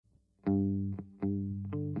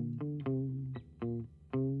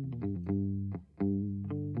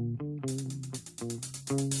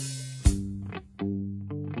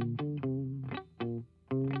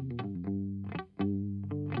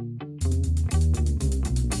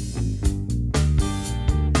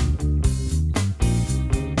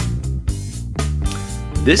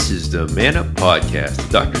This is the Man Up Podcast, the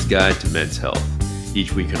doctor's guide to men's health.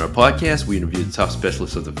 Each week in our podcast, we interview the top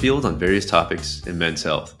specialists of the field on various topics in men's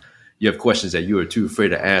health. You have questions that you are too afraid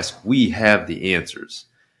to ask, we have the answers.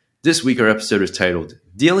 This week, our episode is titled,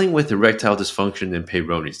 Dealing with Erectile Dysfunction and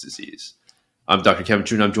Peyronie's Disease. I'm Dr. Kevin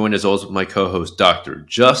True, and I'm joined as always with my co-host, Dr.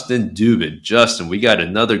 Justin Dubin. Justin, we got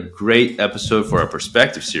another great episode for our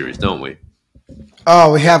Perspective series, don't we?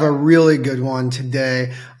 Oh, we have a really good one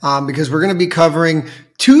today because we're going to be covering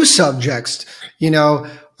two subjects. You know,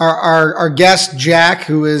 our guest, Jack,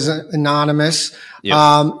 who is anonymous,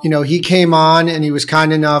 yep. He came on and he was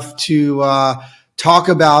kind enough to talk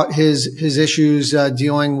about his issues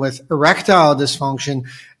dealing with erectile dysfunction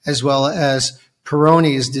as well as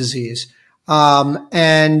Peyronie's disease.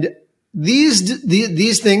 And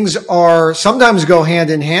these things are sometimes go hand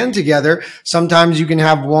in hand together. Sometimes you can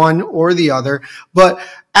have one or the other. But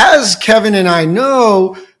as Kevin and I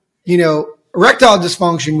know, erectile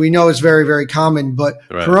dysfunction, we know is very, very common, but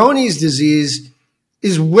right. Peyronie's disease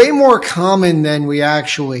is way more common than we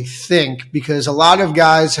actually think because a lot of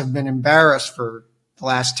guys have been embarrassed for the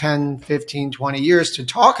last 10, 15, 20 years to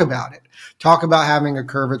talk about it. Talk about having a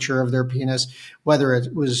curvature of their penis, whether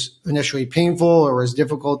it was initially painful or was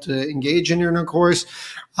difficult to engage in intercourse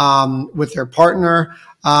with their partner.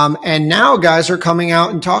 And now guys are coming out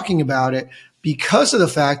and talking about it because of the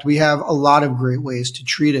fact we have a lot of great ways to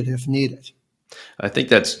treat it if needed. I think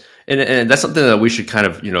that's something that we should kind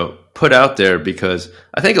of, put out there because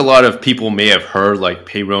I think a lot of people may have heard like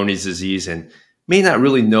Peyronie's disease and may not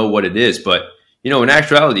really know what it is, but in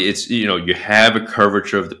actuality, it's, you have a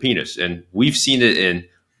curvature of the penis and we've seen it in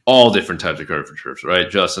all different types of curvatures, right,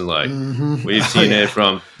 Justin? Like we've seen it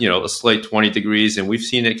from, a slight 20 degrees and we've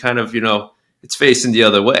seen it kind of, it's facing the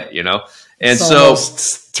other way, and it's so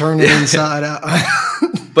turn it inside out.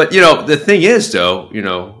 But, the thing is, though,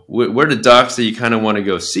 we're the docs that you kind of want to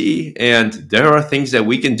go see. And there are things that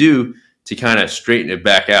we can do to kind of straighten it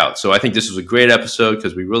back out. So I think this was a great episode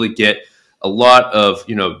because we really get a lot of,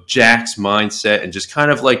 Jack's mindset and just kind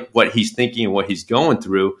of like what he's thinking and what he's going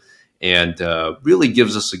through and really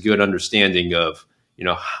gives us a good understanding of,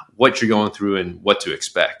 what you're going through and what to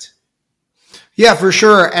expect. Yeah, for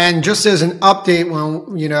sure. And just as an update,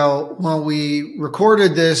 when we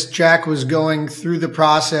recorded this, Jack was going through the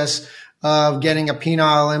process of getting a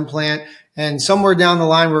penile implant. And somewhere down the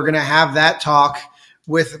line, we're going to have that talk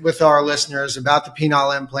with our listeners about the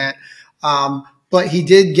penile implant. But he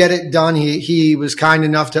did get it done. He was kind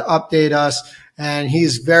enough to update us, and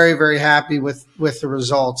he's very, very happy with the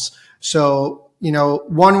results. So,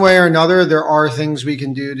 one way or another, there are things we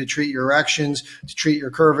can do to treat your erections, to treat your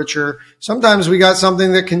curvature. Sometimes we got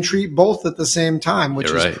something that can treat both at the same time, which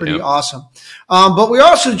is pretty awesome. But we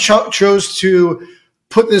also chose to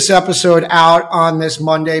put this episode out on this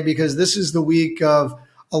Monday because this is the week of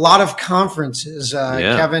a lot of conferences.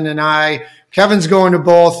 Kevin and I, Kevin's going to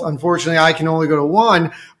both. Unfortunately, I can only go to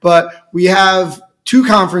one, but we have two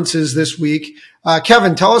conferences this week.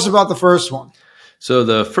 Kevin, tell us about the first one. So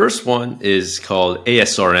the first one is called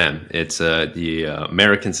ASRM. It's the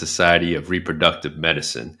American Society of Reproductive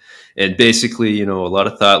Medicine. And basically, a lot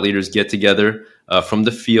of thought leaders get together from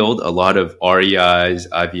the field, a lot of REIs,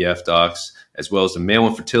 IVF docs, as well as the male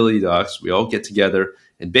infertility docs. We all get together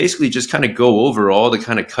and basically just kind of go over all the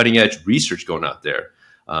kind of cutting edge research going out there.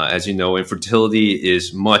 As you know, infertility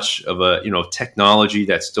is much of a, technology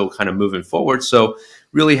that's still kind of moving forward. So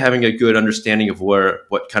really having a good understanding of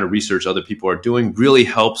what kind of research other people are doing really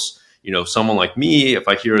helps, someone like me, if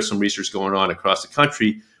I hear some research going on across the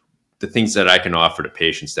country, the things that I can offer to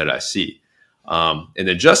patients that I see. And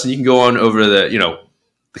then Justin, you can go on over the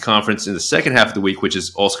conference in the second half of the week, which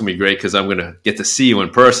is also going to be great because I'm going to get to see you in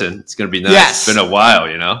person. It's going to be nice. Yes. It's been a while,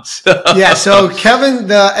 Yeah. So Kevin,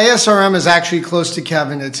 the ASRM is actually close to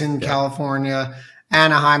Kevin. It's in California,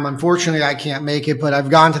 Anaheim. Unfortunately, I can't make it, but I've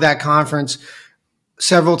gone to that conference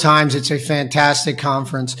several times. It's a fantastic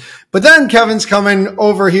conference. But then Kevin's coming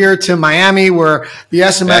over here to Miami where the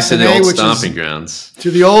SMSNA, which is to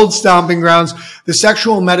the old stomping grounds, the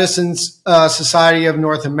Sexual Medicine Society of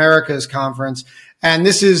North America's conference. And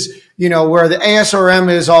this is, where the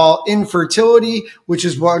ASRM is all infertility, which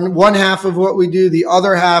is one half of what we do. The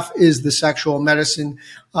other half is the sexual medicine,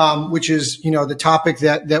 which is, the topic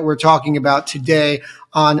that we're talking about today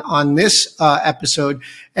on this episode.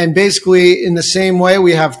 And basically in the same way,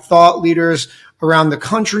 we have thought leaders around the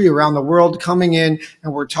country, around the world coming in,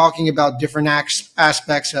 and we're talking about different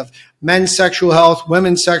aspects of men's sexual health,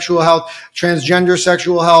 women's sexual health, transgender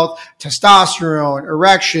sexual health, testosterone,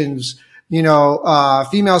 erections,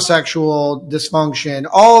 female sexual dysfunction.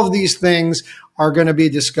 All of these things are going to be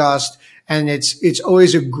discussed. And it's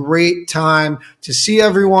always a great time to see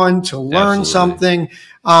everyone, to learn something.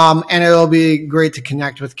 And it'll be great to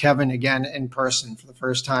connect with Kevin again in person for the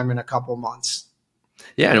first time in a couple months.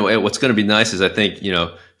 Yeah, and what's going to be nice is I think,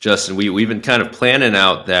 Justin, we've been kind of planning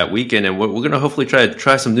out that weekend, and we're going to hopefully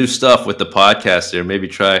try some new stuff with the podcast there, maybe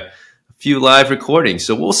try a few live recordings.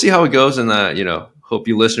 So we'll see how it goes, and hope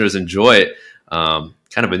you listeners enjoy it.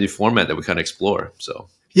 Kind of a new format that we kind of explore. So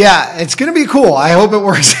yeah, it's going to be cool. I hope it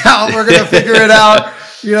works out. We're going to figure it out.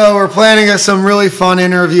 We're planning some really fun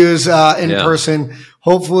interviews in person.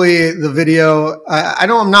 Hopefully the video,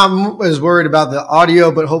 I'm not as worried about the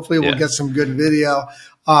audio, but hopefully we'll get some good video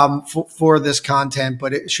for this content.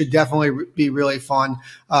 But it should definitely be really fun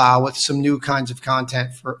with some new kinds of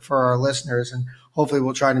content for our listeners. And hopefully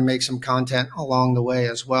we'll try to make some content along the way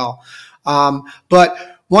as well.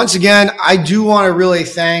 But once again, I do want to really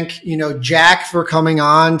thank, Jack for coming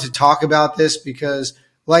on to talk about this because,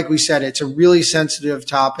 like we said, it's a really sensitive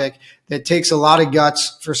topic that takes a lot of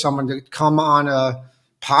guts for someone to come on a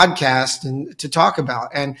podcast and to talk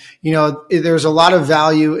about. And, there's a lot of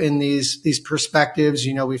value in these perspectives.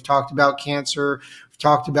 We've talked about cancer, we've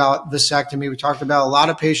talked about vasectomy, we've talked about a lot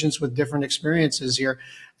of patients with different experiences here.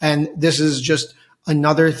 And this is just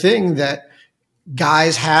another thing that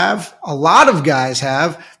a lot of guys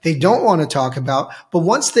have, they don't want to talk about, but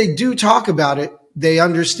once they do talk about it, they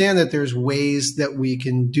understand that there's ways that we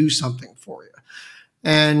can do something for you.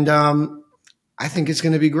 And I think it's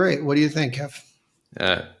going to be great. What do you think, Kev?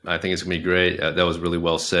 I think it's going to be great. That was really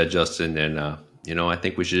well said, Justin. And, I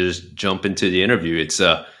think we should just jump into the interview. It's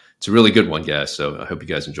a really good one, guys. So I hope you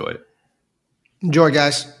guys enjoy it. Enjoy,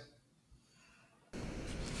 guys.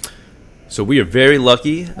 So we are very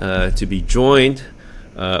lucky to be joined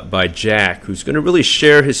by Jack, who's going to really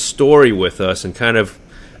share his story with us and kind of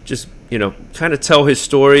just, tell his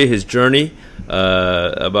story, his journey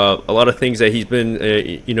about a lot of things that he's been,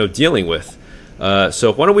 dealing with.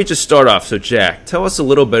 So why don't we just start off? So Jack, tell us a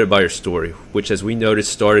little bit about your story, which, as we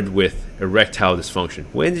noticed, started with erectile dysfunction.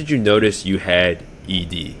 When did you notice you had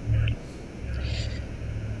ED?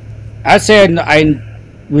 I'd say I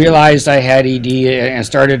realized I had ED and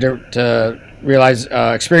started to realize,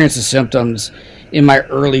 experience the symptoms in my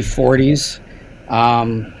early 40s. How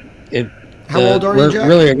old are you, Jack?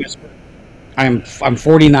 Really, I'm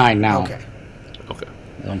 49 now. Okay.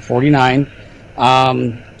 I'm 49.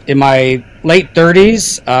 In my late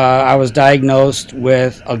 30s, I was diagnosed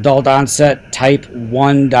with adult onset type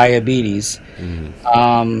 1 diabetes.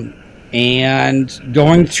 And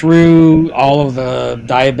going through all of the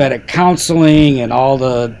diabetic counseling and all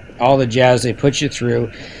the jazz they put you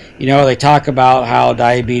through, they talk about how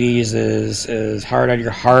diabetes is hard on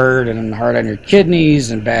your heart and hard on your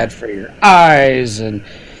kidneys and bad for your eyes and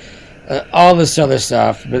all this other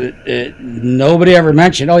stuff. But nobody ever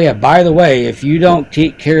mentioned, oh yeah, by the way, if you don't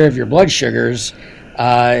take care of your blood sugars,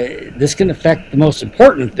 this can affect the most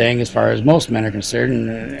important thing as far as most men are concerned,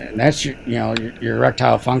 and that's your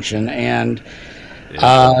erectile function. And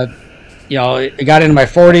it got into my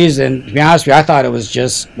 40s, and to be honest with you, I thought it was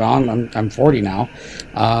just, I'm 40 now,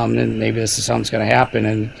 and maybe this is something's going to happen.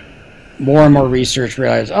 And more and more research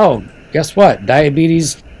realized, oh, guess what?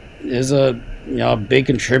 Diabetes is a big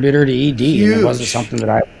contributor to ED. And it wasn't something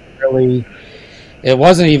that it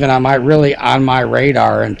wasn't even on my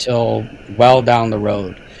radar until well down the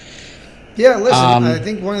road. Yeah, listen, I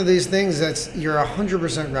think one of these things you're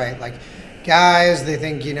 100% right. Like, guys, they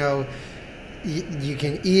think, you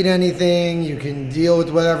can eat anything, you can deal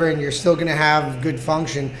with whatever, and you're still going to have good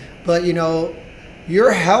function. But,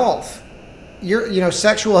 your health, your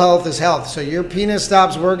sexual health is health. So your penis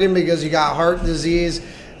stops working because you got heart disease.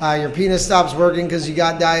 Your penis stops working because you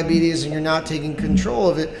got diabetes and you're not taking control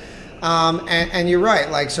of it. And you're right.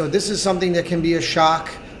 Like, so this is something that can be a shock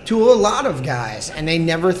to a lot of guys, and they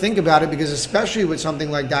never think about it because, especially with something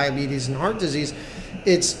like diabetes and heart disease,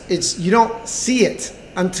 it's you don't see it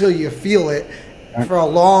until you feel it for a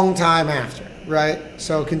long time after, right?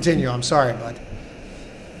 So continue. I'm sorry, bud.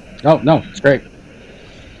 No, it's great.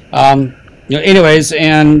 Anyways,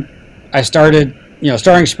 and I started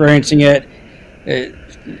experiencing it.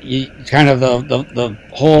 Kind of the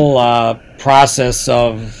whole process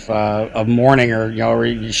of mourning or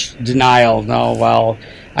denial. No, well,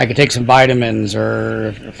 I could take some vitamins,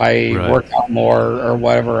 or if I work out more, or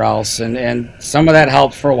whatever else, and some of that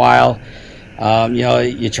helped for a while.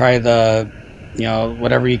 You try the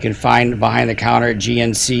whatever you can find behind the counter at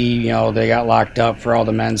GNC. They got locked up for all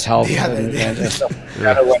the men's health and stuff,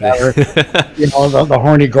 whatever. The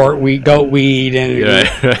horny goat weed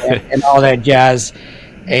and all that jazz.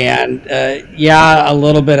 And a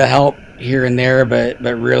little bit of help here and there, but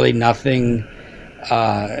really nothing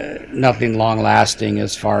nothing long lasting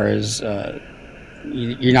as far as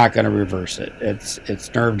you're not going to reverse it.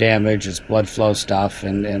 It's nerve damage, it's blood flow stuff,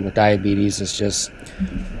 and with diabetes, it's just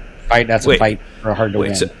fight. That's a fight for hard to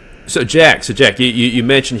win. So Jack, you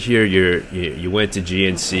mentioned here you went to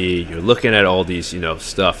GNC. You're looking at all these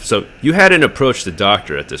stuff. So you hadn't approached the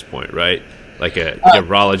doctor at this point, right? Like a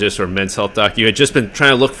neurologist or men's health doctor. You had just been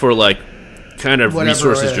trying to look for like kind of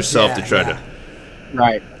resources yourself to try to.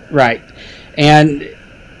 Right, and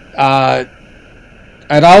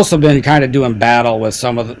I'd also been kind of doing battle with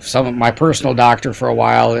some of my personal doctor for a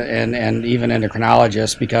while, and even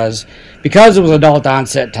endocrinologist because it was adult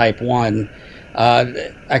onset type 1.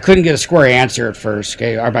 I couldn't get a square answer at first.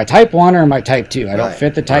 Okay, am I type 1 or am I type 2? I don't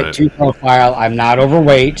fit the type 2 profile. I'm not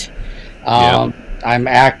overweight. I'm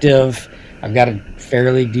active. I've got a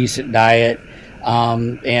fairly decent diet.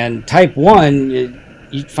 And type 1,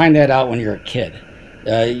 you find that out when you're a kid.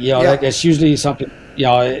 It's usually something, and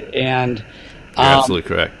you're absolutely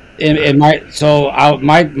correct.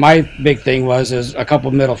 My big thing is a couple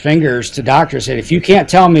middle fingers to doctors said, if you can't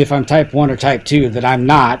tell me if I'm type 1 or type 2, then I'm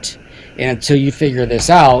not. And until you figure this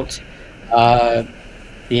out, I'm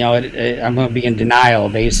going to be in denial,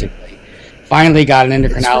 basically. Finally got an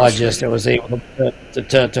endocrinologist that was able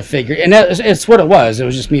to figure, and it's what it was. It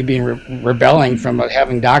was just me being rebelling from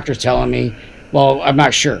having doctors telling me, well, I'm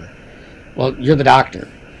not sure. Well, you're the doctor.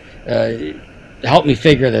 Help me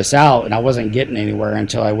figure this out. And I wasn't getting anywhere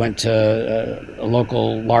until I went to a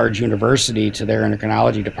local large university to their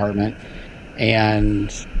endocrinology department,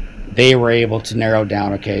 and they were able to narrow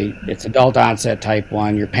down, okay, it's adult onset type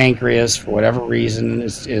 1. Your pancreas, for whatever reason,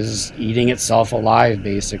 is eating itself alive,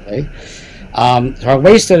 basically. So I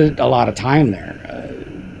wasted a lot of time there,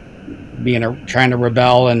 trying to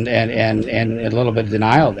rebel and a little bit of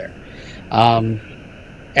denial there.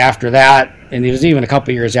 After that, and it was even a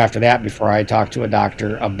couple of years after that before I talked to a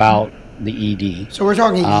doctor about the ED. So we're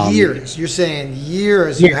talking years. You're saying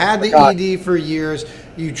years. You had the ED for years.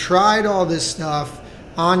 You tried all this stuff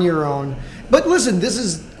on your own. But listen, this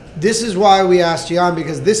is why we asked you on,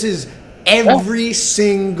 because this is every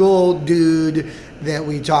single dude that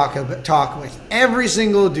we talk with. Every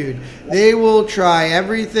single dude. They will try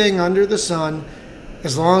everything under the sun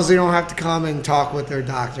as long as they don't have to come and talk with their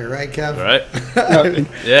doctor, right, Kev? Right.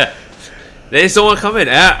 Yeah. They just don't want to come in.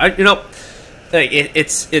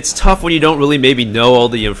 It's tough when you don't really maybe know all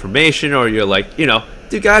the information, or you're like,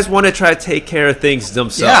 do guys want to try to take care of things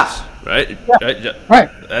themselves? Yeah. Right? Yeah. Right.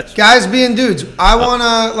 That's guys being dudes. I want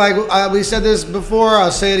to, we said this before,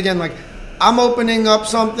 I'll say it again, I'm opening up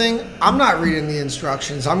something. I'm not reading the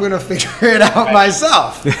instructions. I'm going to figure it out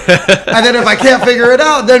myself. And then if I can't figure it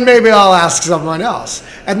out, then maybe I'll ask someone else.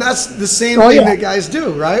 And that's the same thing that guys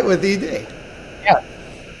do, right, with ED. Yeah.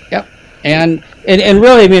 Yep. And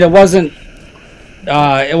really, I mean, it wasn't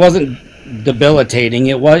debilitating.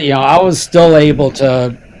 It was, I was still able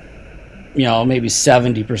to, maybe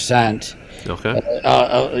 70%. Okay.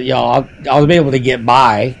 I'll be able to get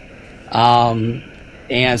by.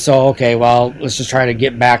 And so, okay, well, let's just try to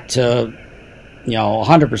get back to,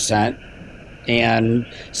 100%. And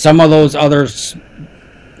some of those other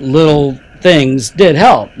little things did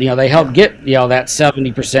help. They helped get, that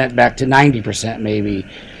 70% back to 90% maybe,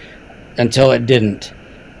 until it didn't.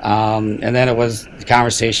 And then it was the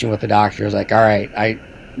conversation with the doctor. It was like, all right,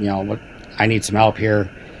 I need some help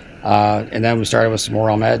here. And then we started with some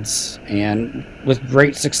oral meds, and with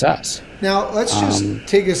great success. Now, let's just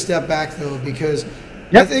take a step back, though, because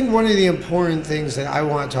I think one of the important things that I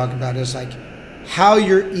want to talk about is how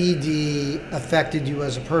your ED affected you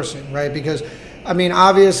as a person, right? Because, I mean,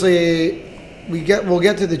 obviously we'll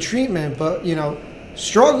get to the treatment, but,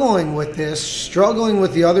 struggling with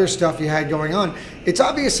the other stuff you had going on, it's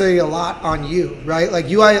obviously a lot on you, right? Like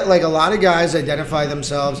a lot of guys identify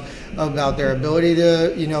themselves about their ability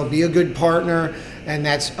to, be a good partner, and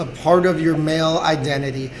that's a part of your male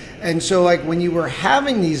identity. And so when you were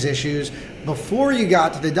having these issues before you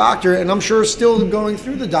got to the doctor, and I'm sure still going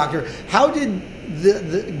through the doctor, how did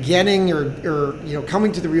the getting or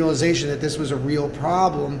coming to the realization that this was a real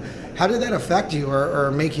problem, how did that affect you or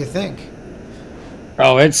make you think?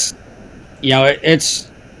 Oh, it's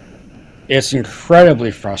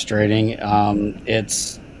incredibly frustrating.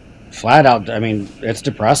 It's flat out, I mean, it's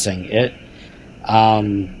depressing. It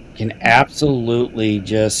can absolutely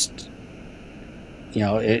just,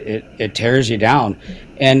 it tears you down.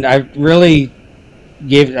 And I've been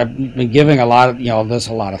giving a lot of, this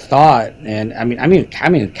a lot of thought. And I'm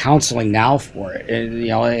in counseling now for it, and,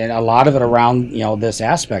 and a lot of it around, this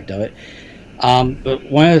aspect of it. But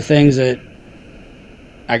one of the things that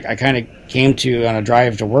I kind of came to on a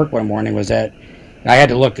drive to work one morning was that I had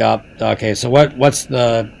to look up. Okay, so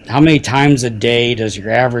how many times a day does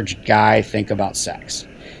your average guy think about sex?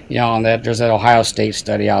 And there's that Ohio State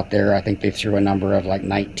study out there. I think they threw a number of like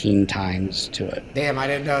 19 times to it. Damn, I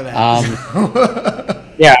didn't know that.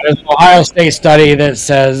 Yeah, there's an Ohio State study that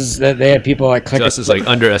says that they had people like click. Just as like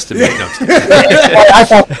underestimate. I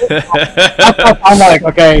thought I'm like,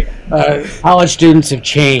 okay, college students have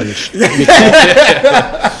changed.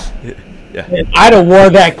 Yeah. I'd have wore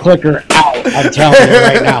that clicker out. I'm telling you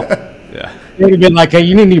right now. Yeah. It would have been like, hey,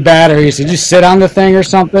 you need new batteries. So just sit on the thing or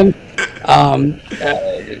something.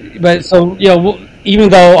 But so even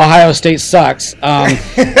though Ohio State sucks,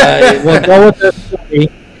 we'll go with this study.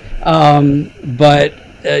 But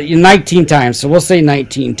 19 times. So we'll say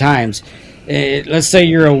 19 times. Let's say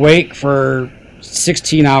you're awake for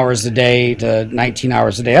 16 hours a day to 19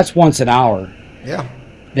 hours a day. That's once an hour. Yeah.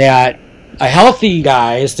 That a healthy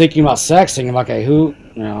guy is thinking about sex, thinking, okay,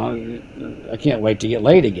 I can't wait to get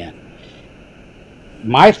laid again.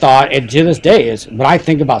 My thought, and to this day, is when I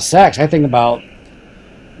think about sex, I think about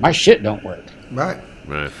my shit don't work. Right.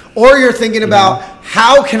 Right. Or you're thinking about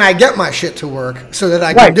how can I get my shit to work so that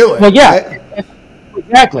I can do it. Well, yeah, right?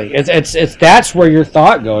 Exactly. It's that's where your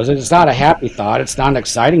thought goes. It's not a happy thought. It's not an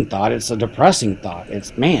exciting thought. It's a depressing thought.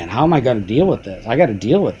 It's, man, how am I going to deal with this? I got to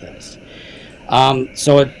deal with this.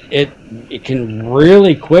 So it can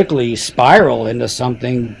really quickly spiral into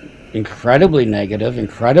something incredibly negative,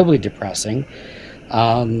 incredibly depressing.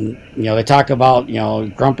 They talk about,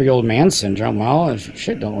 grumpy old man syndrome. Well, if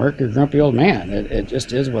shit don't work, you're a grumpy old man. It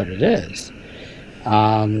just is what it is.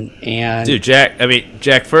 And dude,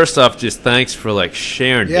 Jack, first off, just thanks for like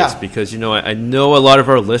sharing this, because I know a lot of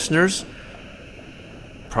our listeners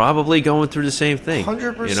probably going through the same thing.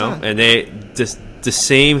 100%. And they just the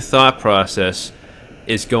same thought process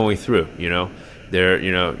is going through. They're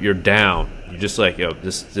you're down. You're just like,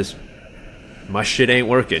 this my shit ain't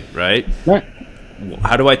working, right? Right.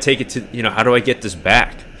 How do I take it to how do I get this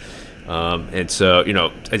back? And so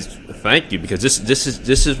I just thank you, because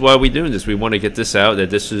this is why we're doing this. We want to get this out,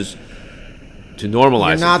 that this is to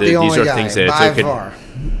normalize. You're not These only are guy, things that by it's okay. far.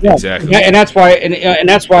 Yeah, exactly. and that's why, and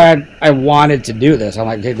that's why I wanted to do this. I'm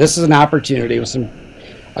like, okay, this is an opportunity with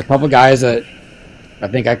a couple guys that I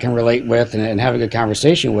think I can relate with and have a good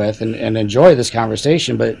conversation with, and enjoy this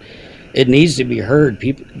conversation. But it needs to be heard.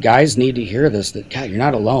 Guys need to hear this. That, God, you're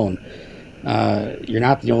not alone. You're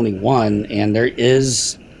not the only one, and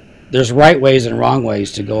there's right ways and wrong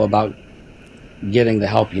ways to go about getting the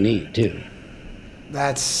help you need too.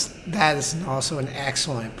 That is also an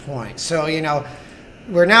excellent point. So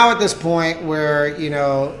we're now at this point where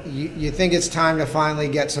you think it's time to finally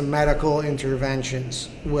get some medical interventions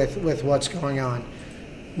with what's going on.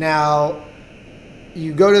 Now,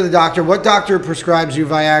 you go to the doctor. What doctor prescribes you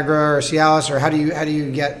Viagra or Cialis, or how do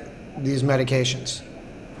you get these medications?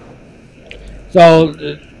 So,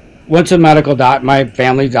 went to my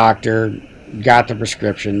family doctor, got the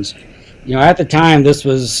prescriptions. At the time, this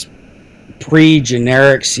was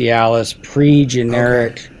pre-generic Cialis,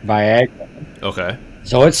 pre-generic Viagra. Okay.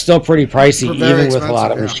 So it's still pretty pricey, even with a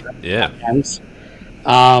lot of insurance. Yeah.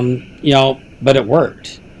 But it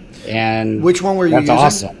worked. And which one were you using?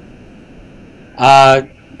 That's awesome.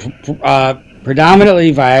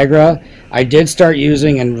 Predominantly Viagra. I did start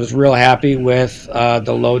using and was real happy with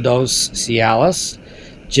the low-dose Cialis,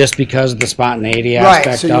 just because of the spontaneity aspect of it.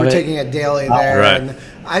 Right, so you were taking it daily there. Right. And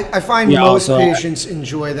I find most patients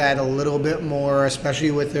enjoy that a little bit more,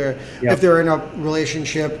 especially with if they're in a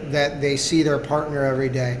relationship that they see their partner every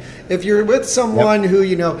day. If you're with someone who,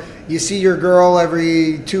 you see your girl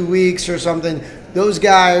every 2 weeks or something, those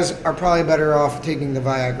guys are probably better off taking the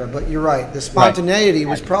Viagra. But you're right. The spontaneity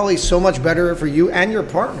was probably so much better for you and your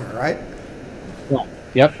partner, right? Yeah.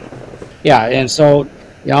 Yep. Yeah, and so,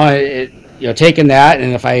 taking that,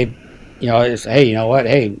 and if I, hey, you know what,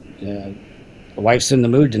 hey, the wife's in the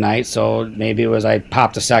mood tonight, so maybe it was I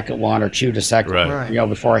popped a second one or chewed a second,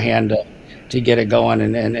 beforehand to get it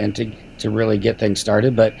going and to really get things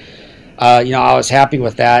started. But, I was happy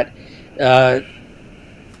with that.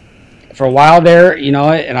 For a while there,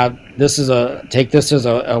 and take this as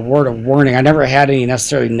a word of warning. I never had any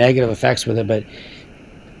necessarily negative effects with it, but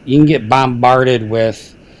you can get bombarded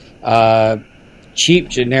with cheap,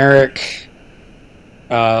 generic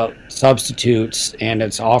substitutes, and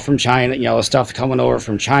it's all from China. The stuff coming over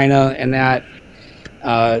from China, and that.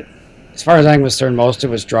 As far as I'm concerned, most of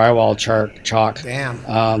it was drywall chalk. Damn.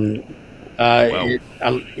 Wow.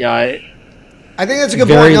 I think that's a good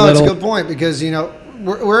point. No, it's a good point, because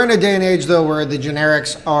we're in a day and age though where the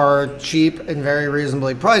generics are cheap and very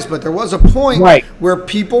reasonably priced, but there was a point where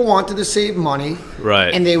people wanted to save money,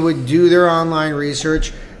 right? And they would do their online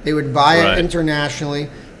research, They would buy Right. it internationally.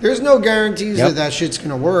 There's no guarantees Yep. that shit's going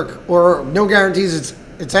to work, or no guarantees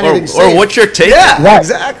it's anything safe. Or what you're taking. Yeah, Right.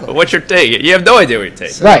 exactly. What you're taking. You have no idea what you're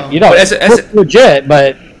taking. Right, you know, But as it's legit,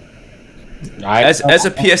 but As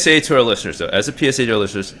a PSA to our listeners, though, as a PSA to our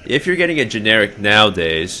listeners, if you're getting a generic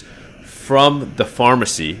nowadays from the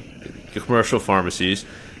pharmacy, the commercial pharmacies,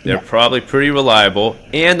 they're probably pretty reliable,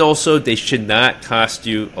 and also they should not cost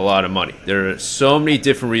you a lot of money. There are so many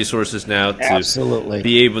different resources now to Absolutely.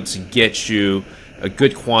 be able to get you a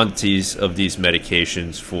good quantities of these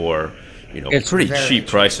medications for It's pretty very cheap cheap.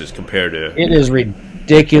 prices compared to it is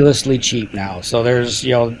ridiculously cheap now. So there's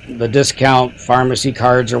the discount pharmacy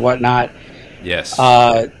cards or whatnot. yes.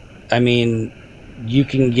 I mean, you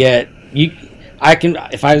can get I can,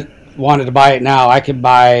 if I wanted to buy it now, I could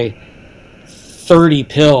buy 30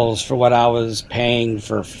 pills for what I was paying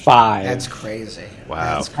for 5. That's crazy.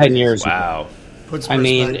 Wow. That's 10 years ago. Wow. Puts I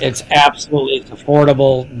mean, perspective. it's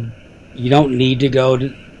affordable. You don't need to go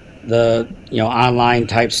to the online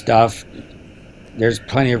type stuff. There's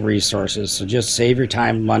plenty of resources, so just save your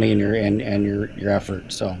time, money, and your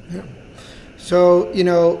effort. So So,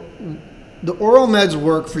 the oral meds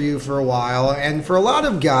work for you for a while, and for a lot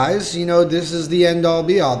of guys, this is the end all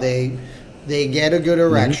be all. They get a good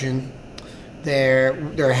erection.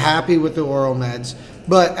 They're happy with the oral meds.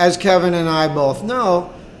 But as Kevin and I both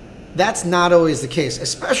know, that's not always the case,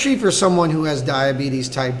 especially for someone who has diabetes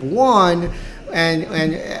type 1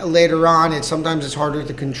 and later on sometimes it's harder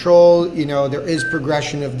to control. There is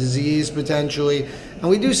progression of disease potentially. And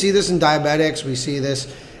we do see this in diabetics, we see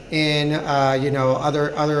this in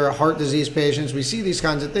other heart disease patients. We see these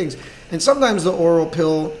kinds of things. And sometimes the oral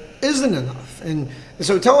pill isn't enough. And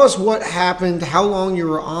so tell us what happened, how long you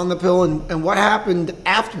were on the pill, and what happened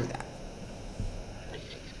after that.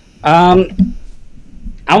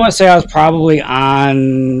 I want to say I was probably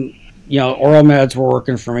on, oral meds were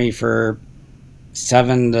working for me for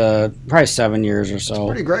 7 years or so.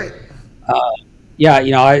 Pretty great.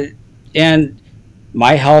 Yeah, and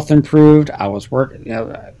my health improved. I was working,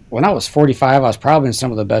 when I was 45, I was probably in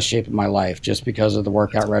some of the best shape of my life just because of the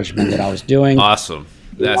workout regimen that I was doing. Awesome.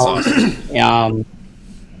 That's awesome.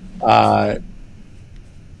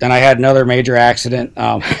 Then I had another major accident,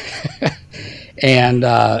 and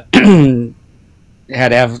had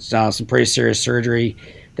to have some pretty serious surgery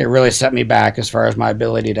that really set me back as far as my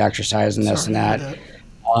ability to exercise and this and that.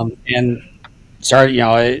 And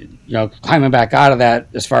started, climbing back out of that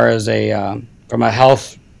as far as from a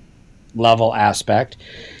health level aspect.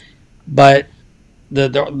 But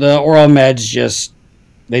the oral meds just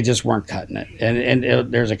weren't cutting it,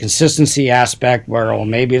 and there's a consistency aspect where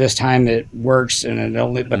maybe this time it works and it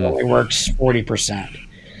only works 40%,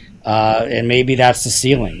 and maybe that's the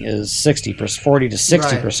ceiling is 60%, 40 to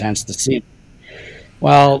 60% is the ceiling.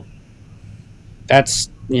 Well, that's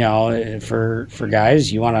for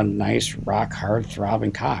guys, you want a nice rock hard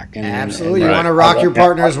throbbing cock, and Absolutely, and you want to rock your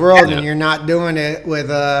partner's world, and you're not doing it with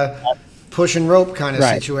a push and rope kind of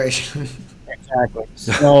situation. Exactly.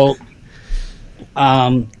 So,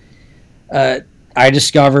 I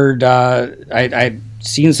discovered I'd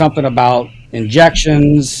seen something about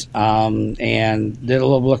injections, and did a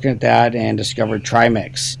little looking at that, and discovered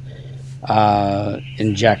Trimix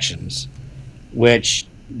injections, which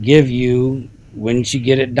give you, once you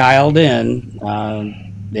get it dialed in,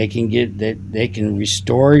 they can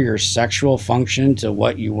restore your sexual function to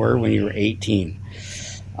what you were when you were 18.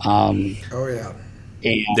 Oh yeah.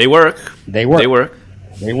 And They work. They work. They work.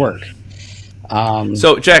 They work.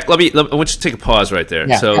 So, Jack, I want you to take a pause right there.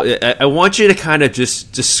 Yeah. So, I want you to kind of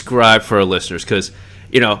just describe for our listeners, because,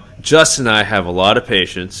 Justin and I have a lot of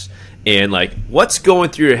patience, and, what's going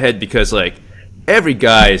through your head, because, every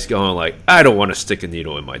guy is going, I don't want to stick a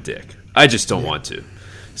needle in my dick. I just don't want to.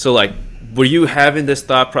 So, were you having this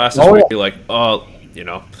thought process where you're like, oh,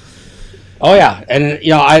 Oh, yeah. And,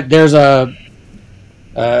 there's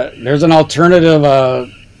an alternative,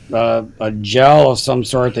 a gel of some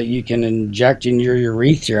sort that you can inject in your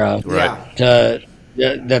urethra. Right.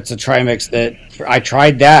 That's a Trimix that I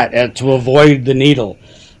tried that to avoid the needle.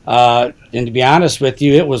 And to be honest with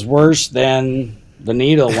you, it was worse than the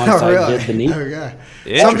needle once I did the needle. Okay.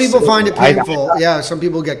 Yeah. Some people find it painful. Some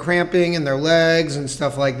people get cramping in their legs and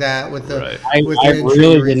stuff like that with the. Right. I the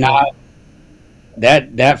really did not.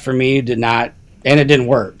 That for me did not, and it didn't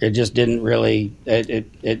work. It just didn't really.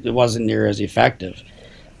 It wasn't near as effective.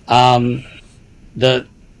 The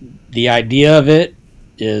idea of it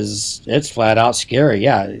is, it's flat out scary.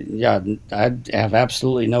 Yeah. I have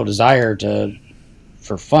absolutely no desire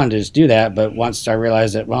for fun to just do that. But once I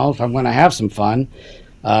realized that, well, if I'm going to have some fun,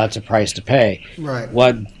 it's a price to pay. Right.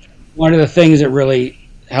 One of the things that really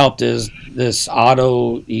helped is this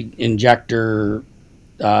auto injector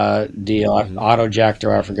deal, auto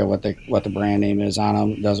ejector. I forget what the brand name is on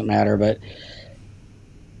them. Doesn't matter, but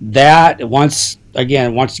that once you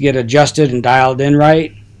get adjusted and dialed in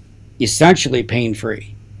right, essentially pain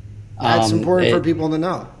free. That's important for people to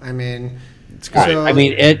know. I mean, it's good. So I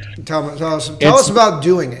mean, tell us about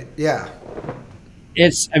doing it. Yeah.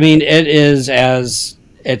 It is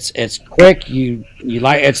it's quick. You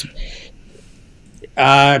like it's.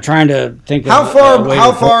 Trying to think. How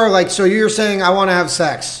far? Like, so you're saying I want to have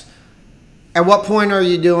sex. At what point are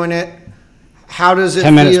you doing it? How does it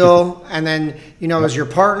feel? And then, is your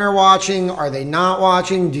partner watching? Are they not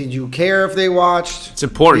watching? Did you care if they watched? It's an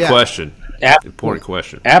important question. Important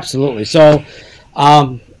question. Absolutely. So,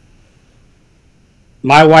 my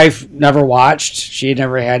wife never watched. She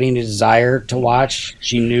never had any desire to watch.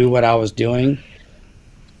 She knew what I was doing.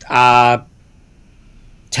 10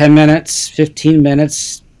 minutes, 15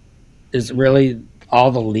 minutes is really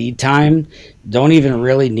all the lead time. Don't even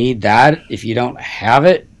really need that if you don't have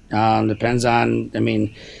it. Depends on,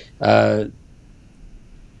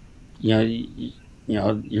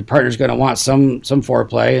 your partner's going to want some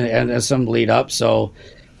foreplay and some lead up. So,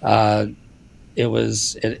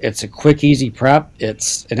 it's a quick, easy prep.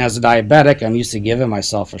 And as a diabetic, I'm used to giving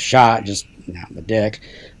myself a shot, just not the dick,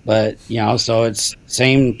 but so it's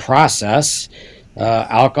same process.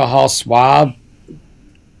 Alcohol swab,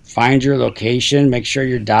 find your location, make sure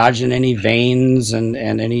you're dodging any veins and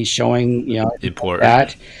any showing, important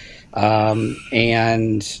that,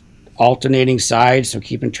 and alternating sides. So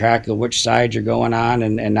keeping track of which side you're going on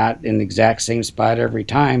and not in the exact same spot every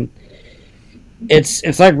time.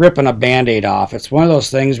 It's like ripping a Band-Aid off. It's one of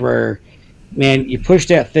those things where, man, you push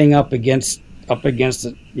that thing up against the,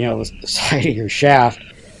 the side of your shaft,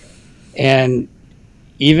 and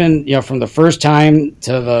even, from the first time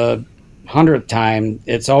to the 100th time,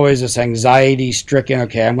 it's always this anxiety stricken.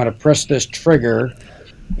 Okay, I'm going to press this trigger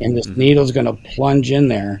and this needle's going to plunge in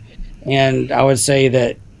there. And I would say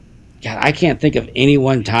that, God, I can't think of any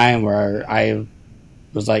one time where I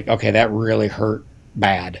was like, okay, that really hurt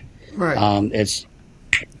bad. Right. It's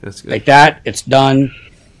That's good. like that. It's done.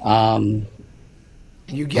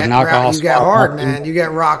 You get hard, man. You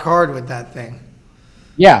get rock hard with that thing.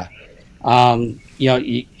 Yeah. And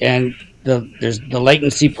there's the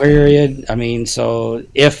latency period. So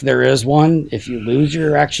if there is one, if you lose your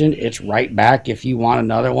erection, it's right back if you want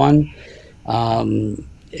another one. I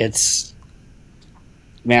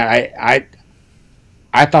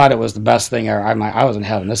thought it was the best thing ever. I was in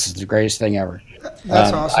heaven. This is the greatest thing ever.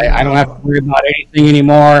 That's awesome. I don't have to worry about anything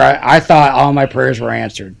anymore. I thought all my prayers were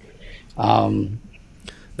answered.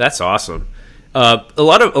 That's awesome. A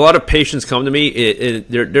lot of patients come to me.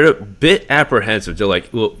 They're a bit apprehensive. They're like,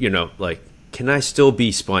 well, can I still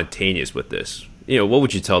be spontaneous with this? What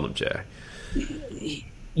would you tell them, Jack?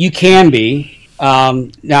 You can be.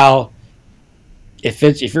 Now,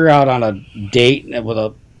 if you're out on a date with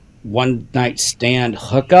a one night stand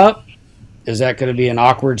hookup, is that going to be an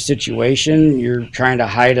awkward situation? You're trying to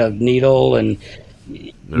hide a needle and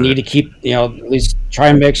you need to keep, at least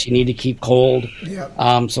Trimix, you need to keep cold.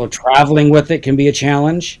 Yeah. So traveling with it can be a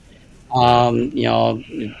challenge.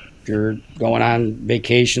 If you're going on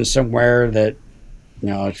vacation somewhere that,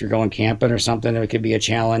 if you're going camping or something, it could be a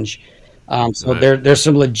challenge. There's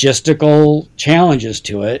some logistical challenges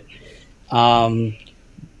to it.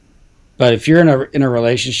 But if you're in a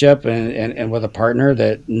relationship and with a partner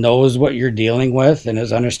that knows what you're dealing with and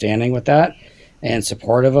is understanding with that and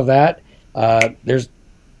supportive of that,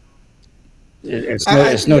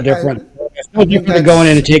 it's no different. It's no different than going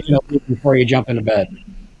in and taking a leak before you jump into bed.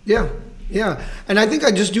 Yeah. Yeah. And I think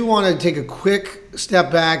I just do want to take a quick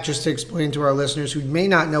step back just to explain to our listeners who may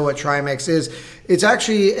not know what Trimix is. It's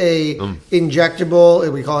actually a injectable,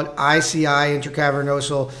 we call it ICI,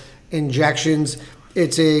 intracavernosal injections.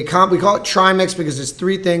 It's we call it Trimix because it's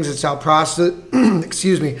three things. It's alprostadil,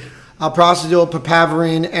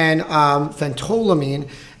 papaverine, and phentolamine.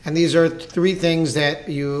 And these are three things that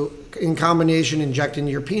you, in combination, inject into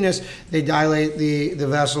your penis. They dilate the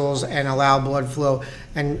vessels and allow blood flow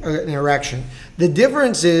and an erection. The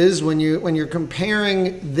difference is when you're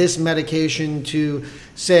comparing this medication to,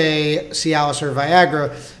 say, Cialis or Viagra.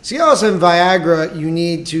 Cialis and Viagra, you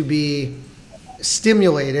need to be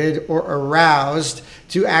stimulated or aroused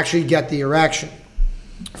to actually get the erection.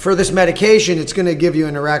 For this medication, it's going to give you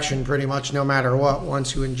an erection pretty much no matter what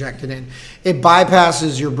once you inject it in. It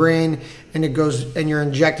bypasses your brain and you're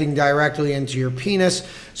injecting directly into your penis,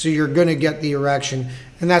 so you're going to get the erection.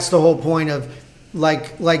 And that's the whole point of,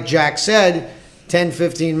 like Jack said, 10,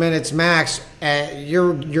 15 minutes max,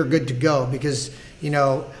 you're good to go, because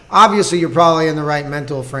Obviously you're probably in the right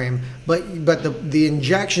mental frame, but the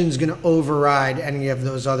injection is going to override any of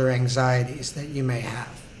those other anxieties that you may have.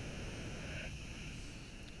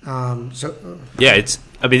 These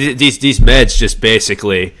meds just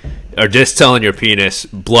basically are just telling your penis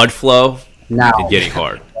blood flow and getting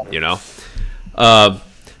hard, But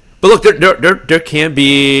look, there can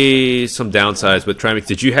be some downsides with Trimix.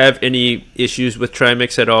 Did you have any issues with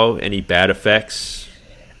Trimix at all? Any bad effects?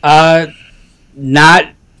 Not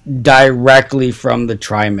directly from the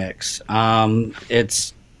Trimix.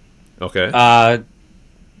 It's okay.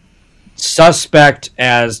 Suspect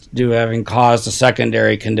as to having caused a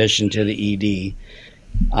secondary condition to the ED.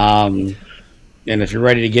 And if you're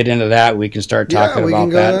ready to get into that, we can start talking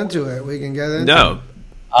about that. We can get into it. No.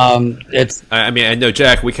 It's. I know,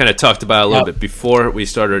 Jack. We kind of talked about it a little bit before we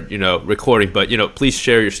started, recording. But please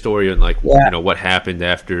share your story and what happened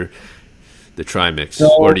after the Trimix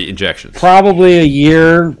or the injections. Probably a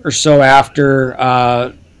year or so after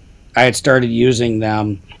I had started using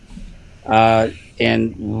them,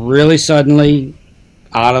 and really suddenly,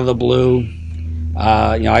 out of the blue,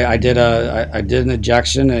 I did an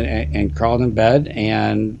injection and crawled in bed,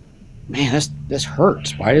 and man, this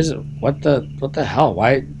hurts. Why does it? What the hell?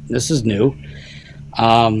 Why? This is new.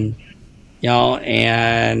 And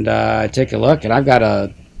I take a look, and I've got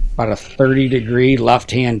about a 30-degree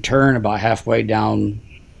left-hand turn about halfway down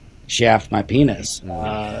shaft my penis,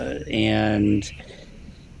 and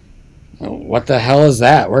what the hell is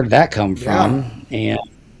that? Where did that come from? And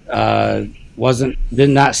did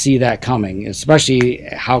not see that coming, especially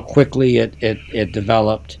how quickly it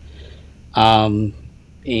developed. And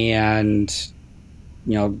did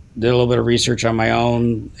a little bit of research on my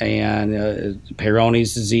own, and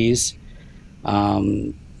Peyronie's disease,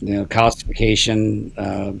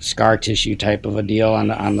 calcification, scar tissue type of a deal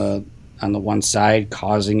on the one side,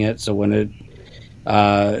 causing it. So when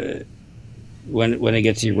it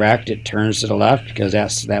gets erect, it turns to the left because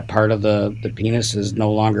that part of the penis is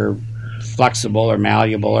no longer flexible or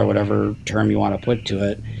malleable or whatever term you want to put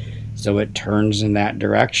to it. So it turns in that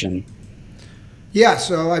direction. Yeah.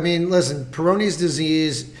 So listen, Peyronie's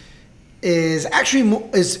disease is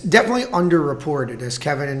definitely underreported, as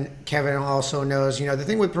Kevin also knows. The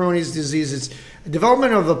thing with Peyronie's disease is the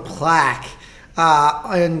development of a plaque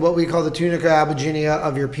in what we call the tunica albuginea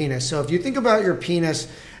of your penis. So if you think about your penis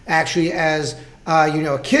actually as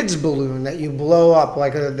a kid's balloon that you blow up,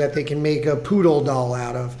 that they can make a poodle doll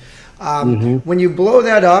out of. When you blow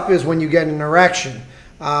that up is when you get an erection.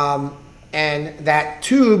 And that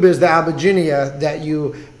tube is the albuginea that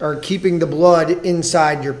you are keeping the blood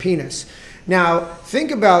inside your penis. Now,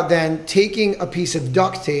 think about then taking a piece of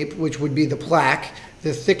duct tape, which would be the plaque,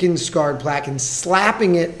 the thickened, scarred plaque, and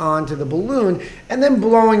slapping it onto the balloon and then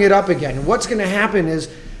blowing it up again. And what's going to happen is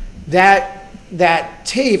that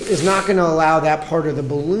tape is not going to allow that part of the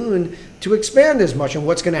balloon to expand as much. And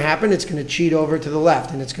what's going to happen? It's going to cheat over to the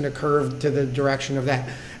left, and it's going to curve to the direction of that.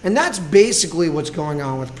 And that's basically what's going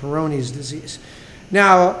on with Peyronie's disease.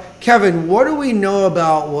 Now, Kevin, what do we know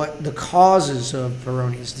about what the causes of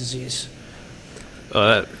Peyronie's disease?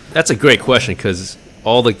 That's a great question, because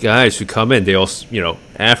all the guys who come in, they all,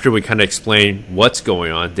 after we kind of explain what's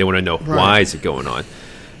going on, they want to know why is it going on.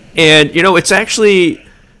 And, it's actually...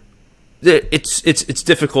 It's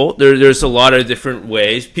difficult. There's a lot of different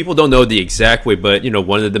ways. People don't know the exact way, but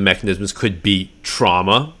one of the mechanisms could be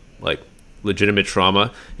trauma, like legitimate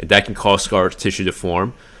trauma, and that can cause scar tissue to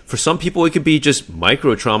form. For some people, it could be just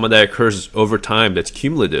micro trauma that occurs over time that's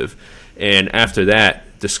cumulative, and after that,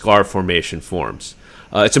 the scar formation forms.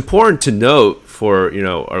 It's important to note for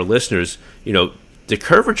our listeners, the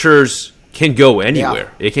curvatures can go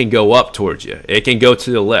anywhere. Yeah. It can go up towards you. It can go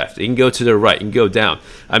to the left. It can go to the right. It can go down.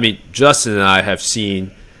 Justin and I have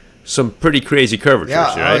seen some pretty crazy curvatures,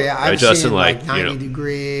 right? Oh, yeah. I've seen 90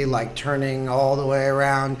 degree, turning all the way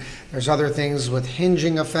around. There's other things with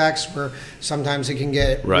hinging effects where sometimes it can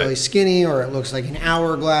get really skinny or it looks like an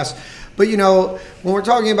hourglass. But, when we're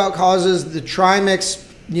talking about causes, the Trimix,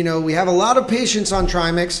 we have a lot of patients on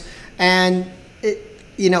Trimix, and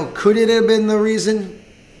could it have been the reason?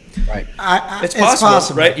 Right. It's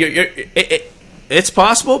possible, right? It's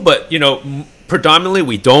possible, but predominantly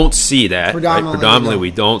we don't see that. Predominantly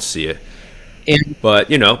we don't see it. But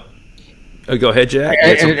go ahead, Jack.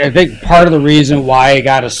 I think part of the reason why it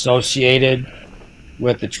got associated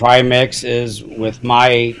with the Trimix is with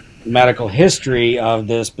my medical history of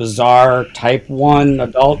this bizarre type 1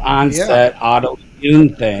 adult onset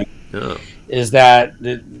autoimmune thing. Is that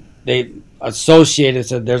they associated,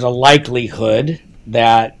 said there's a likelihood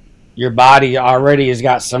that your body already has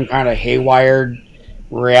got some kind of haywired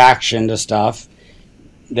reaction to stuff.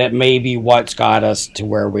 that may be what's got us to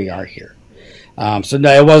where we are here. So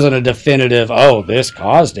no, it wasn't a definitive, oh, this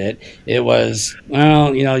caused it. It was,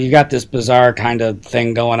 well, you got this bizarre kind of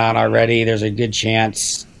thing going on already. There's a good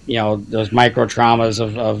chance, those micro traumas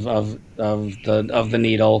of the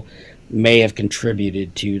needle may have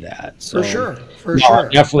contributed to that. So, for sure.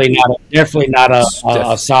 Definitely not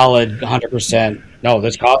a solid 100%. No,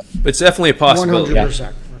 this caused. It's definitely a possibility.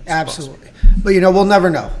 100%. Absolutely. But we'll never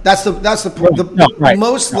know. That's Right.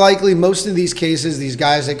 Most likely, most of these cases, these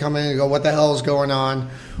guys that come in and go, "What the hell is going on?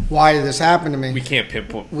 Why did this happen to me?" We can't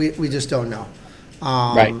pinpoint. We just don't know.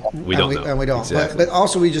 Right. We don't know. And we don't. Exactly. But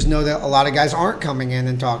also, we just know that a lot of guys aren't coming in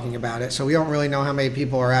and talking about it, so we don't really know how many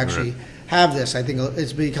people are actually have this. I think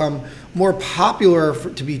it's become more popular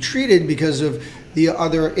to be treated because of the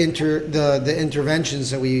other the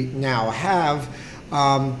interventions that we now have.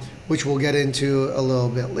 Which we'll get into a little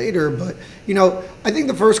bit later. But, I think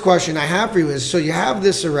the first question I have for you is, so you have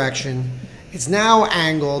this erection, it's now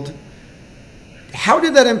angled. How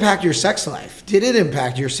did that impact your sex life? Did it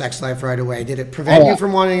impact your sex life right away? Did it prevent you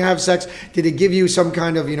from wanting to have sex? Did it give you some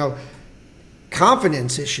kind of,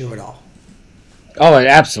 confidence issue at all? Oh,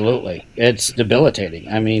 absolutely. It's debilitating.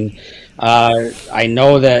 I mean, I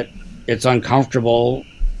know that it's uncomfortable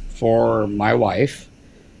for my wife.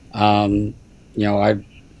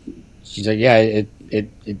 She's like, yeah, it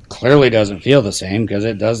clearly doesn't feel the same because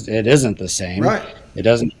it isn't the same. Right. It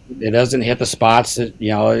doesn't hit the spots that,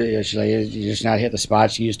 she's like, you just not hit the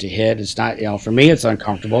spots you used to hit. It's not, for me, it's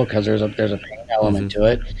uncomfortable because there's a pain element to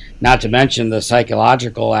it. Not to mention the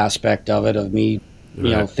psychological aspect of it, of me,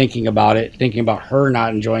 thinking about her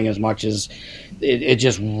not enjoying as much as it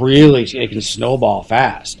just really, it can snowball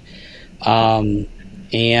fast.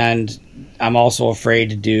 And I'm also afraid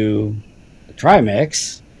to do the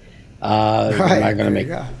Trimix. Am I going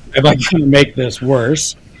to make this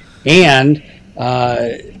worse? And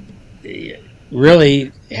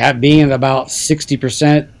really, being at about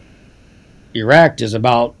 60% erect is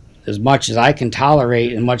about as much as I can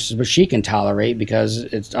tolerate and much as she can tolerate,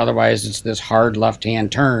 because otherwise it's this hard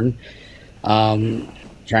left-hand turn, trying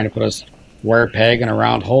to put a square peg in a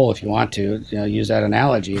round hole, if you want to use that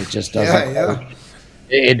analogy. It just doesn't.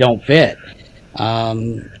 It don't fit.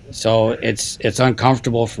 So it's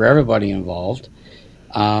uncomfortable for everybody involved.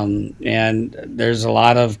 And there's a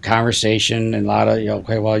lot of conversation and a lot of,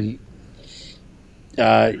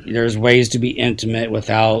 there's ways to be intimate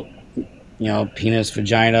without, penis,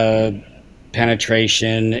 vagina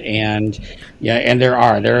penetration. And there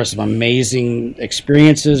are some amazing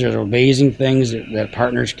experiences. There's amazing things that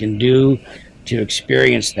partners can do to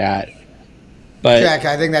experience that. But Jack,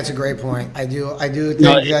 I think that's a great point. I do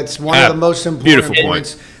think that's one of the most important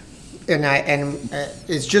points. And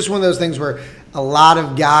it's just one of those things where a lot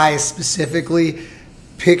of guys specifically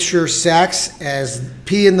picture sex as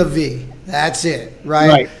P and the V. That's it,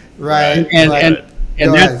 right? Right. And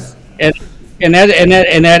that's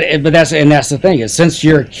the thing is, since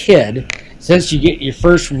you're a kid, since you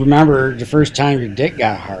remember the first time your dick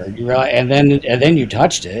got hard, you realize, and then you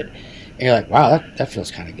touched it. And you're like, wow, that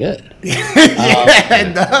feels kind of good.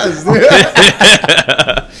 It does.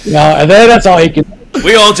 And then that's all you can.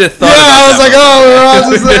 We all just thought. I was like, oh, we're all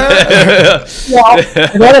just there.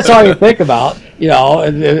 And then that's all you think about,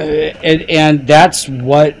 and that's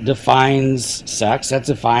what defines sex. That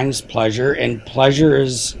defines pleasure, and pleasure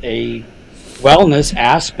is a wellness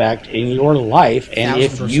aspect in your life. And 1,000%.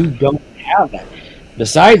 if you don't have that,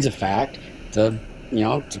 besides the fact to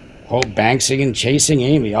quote Banksy and Chasing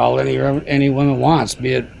Amy, all any woman wants,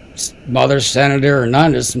 be it mother, senator, or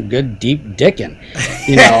none, is some good deep dicking,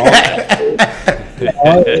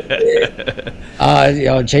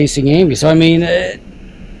 Chasing Amy. So I mean, it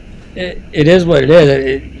is what it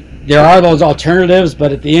is. There are those alternatives,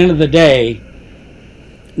 but at the end of the day,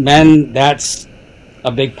 men, that's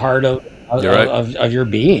a big part of your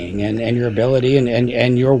being and your ability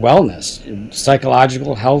and your wellness,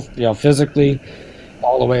 psychological health, physically,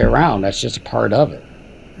 all the way around. That's just a part of it.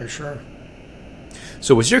 For sure.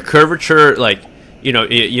 So was your curvature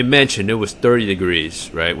you mentioned it was 30 degrees,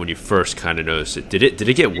 right, when you first kind of noticed it. Did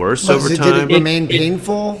it get worse over time? Did it remain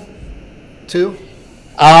painful too?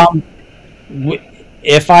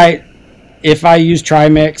 If I use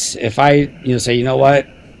Trimix, if I say,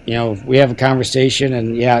 we have a conversation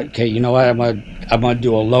and I'm gonna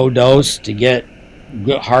do a low dose to get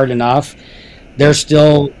hard enough, there's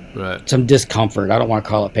still some discomfort. I don't want to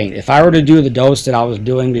call it pain. If I were to do the dose that I was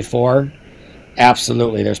doing before,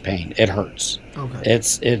 absolutely there's pain. It hurts. Okay.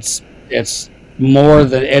 It's more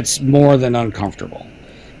than uncomfortable.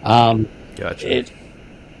 Gotcha.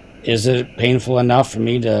 Is it painful enough for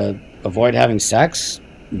me to avoid having sex?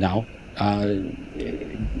 No.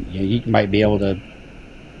 you might be able to,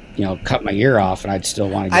 cut my ear off, and I'd still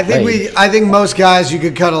want to get paid. I think most guys, you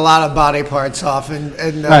could cut a lot of body parts off,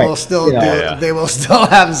 and Right. will still Yeah. they will still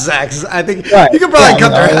have sex. I think Right. you could probably Yeah,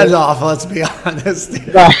 cut their no, heads off. Let's be honest.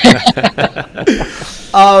 Right.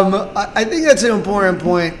 I think that's an important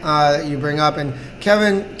point that you bring up, and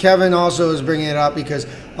Kevin also is bringing it up because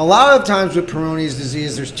a lot of times with Peyronie's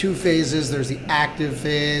disease, there's two phases. There's the active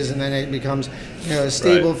phase, and then it becomes a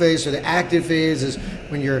stable Right. phase. So the active phase is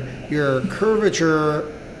when your curvature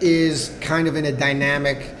is kind of in a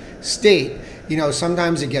dynamic state.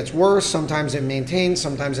 Sometimes it gets worse, sometimes it maintains,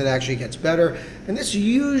 sometimes it actually gets better, and this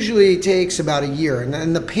usually takes about a year. And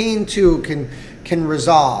then the pain too can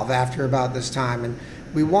resolve after about this time, and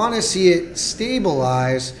we want to see it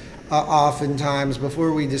stabilize oftentimes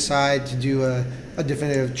before we decide to do a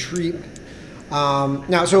definitive treatment.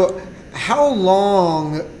 Now, so how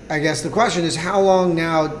long? I guess the question is, how long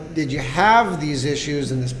now did you have these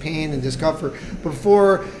issues and this pain and discomfort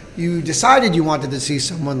before you decided you wanted to see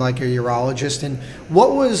someone like a urologist? And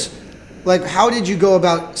what was, how did you go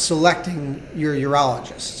about selecting your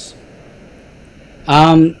urologists?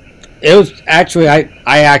 It was actually, I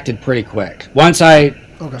acted pretty quick. Once I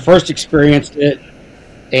first experienced it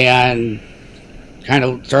and kind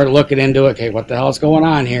of started looking into it, okay, what the hell's going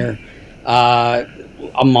on here? A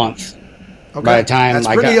month. Okay. By the time that's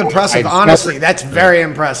I pretty got- impressive. I Honestly, that's very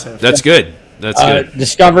impressive. That's good. That's good.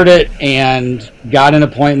 Discovered it and got an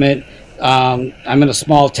appointment. I'm in a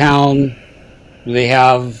small town. They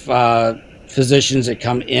have physicians that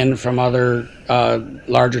come in from other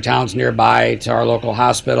larger towns nearby to our local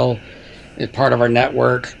hospital. It's part of our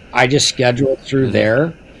network. I just scheduled through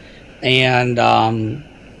there and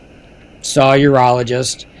saw a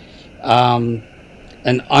urologist. An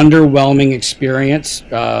underwhelming experience,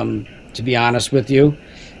 to be honest with you.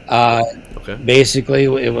 Okay. Basically,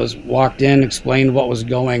 it was walked in, explained what was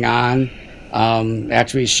going on.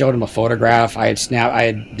 Actually, showed him a photograph. I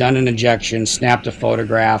had done an injection, snapped a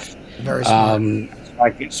photograph. Very smart.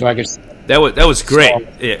 So I could. That was great.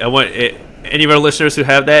 Yeah, I want any of our listeners who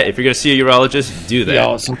have that. If you're going to see a urologist, do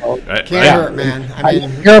that. So, Right? Can't hurt, man. I mean,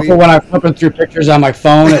 I'm careful when I'm flipping through pictures on my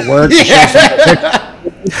phone at work.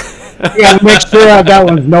 Yeah, make sure that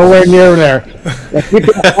one's nowhere near there. Keep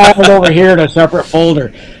it filed over here in a separate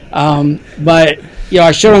folder. But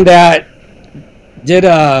I showed him that. Did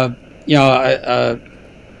a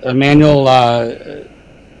manual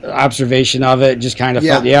observation of it. Just kind of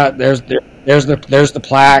felt, there's the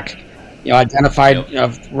plaque. Identified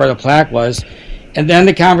where the plaque was, and then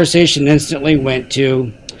the conversation instantly went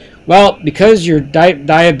to, well, because you're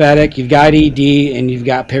diabetic, you've got ED, and you've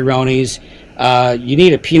got Peyronie's, you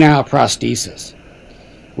need a penile prosthesis,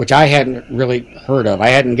 which I hadn't really heard of. I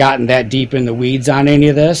hadn't gotten that deep in the weeds on any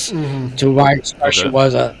of this. Mm-hmm. To my expression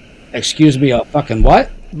was excuse me, a fucking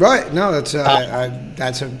what? Right. No, that's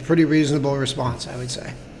a pretty reasonable response, I would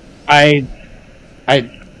say.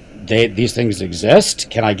 These things exist.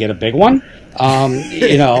 Can I get a big one? I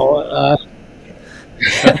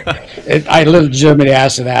legitimately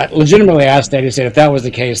asked that. He said, if that was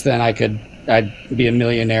the case, then I'd be a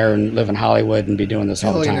millionaire and live in Hollywood and be doing this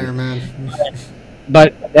all the time. Man.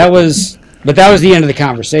 But that was the end of the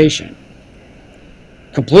conversation.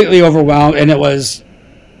 Completely overwhelmed, and it was,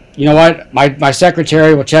 you know what? My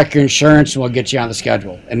secretary will check your insurance and we'll get you on the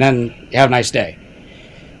schedule, and then have a nice day.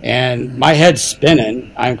 And my head's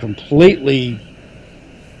spinning. I am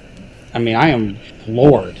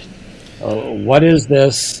floored. What is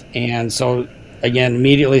this? And so, again,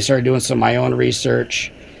 immediately started doing some of my own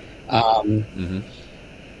research. Kind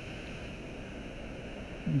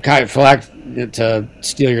of, to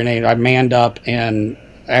steal your name, I manned up and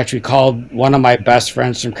actually called one of my best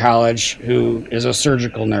friends from college who is a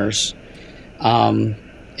surgical nurse. And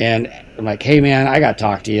I'm like, hey, man, I got to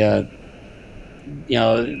talk to you.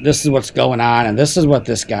 This is what's going on, and this is what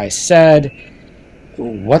this guy said.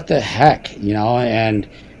 What the heck, And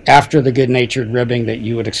after the good-natured ribbing that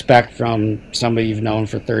you would expect from somebody you've known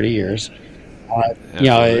for 30 years, he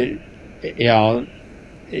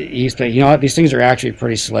said, these things are actually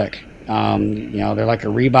pretty slick. They're like a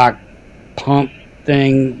Reebok pump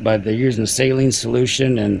thing, but they're using saline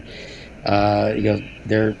solution, and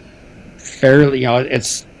they're fairly,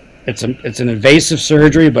 it's an invasive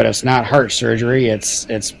surgery, but it's not heart surgery.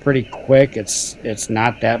 It's pretty quick. It's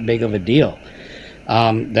not that big of a deal.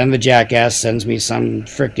 Then the jackass sends me some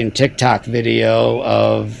freaking TikTok video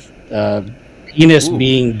of penis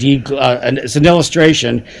being it's an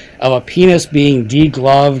illustration of a penis being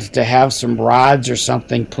degloved to have some rods or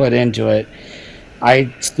something put into it.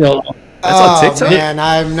 I still That's on TikTok. Man,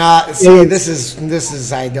 I'm not. See, this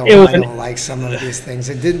is. I don't like some of these things.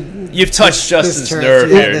 It didn't. You've touched Justin's nerve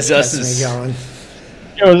here. This Justin's gets me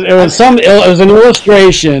going. It was an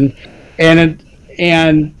illustration, and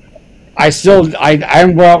I'm still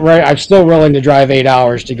willing to drive 8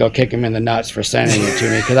 hours to go kick him in the nuts for sending it to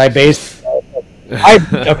me because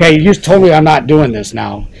okay, you just told me I'm not doing this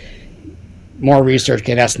now. More research.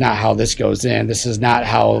 Okay, that's not how this goes in. This is not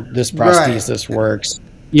how this prosthesis works.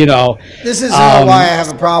 This is why I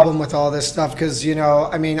have a problem with all this stuff because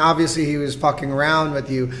I mean, obviously he was fucking around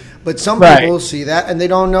with you, but some people see that and they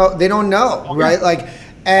don't know, right? Like,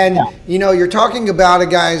 and you're talking about a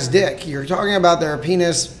guy's dick. You're talking about their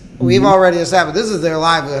penis. We've already established this is their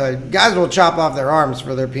livelihood. Guys will chop off their arms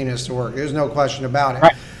for their penis to work. There's no question about it.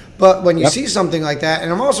 Right. But when you see something like that,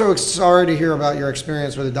 and I'm also sorry to hear about your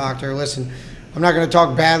experience with a doctor. Listen, I'm not going to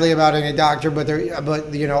talk badly about any doctor, but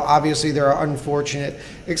obviously there are unfortunate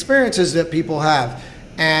experiences that people have.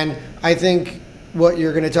 And I think what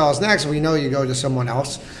you're going to tell us next, we know you go to someone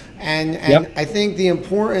else. And I think the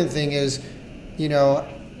important thing is,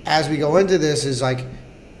 as we go into this is like,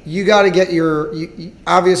 you got to get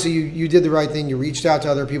obviously you did the right thing. You reached out to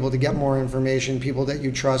other people to get more information, people that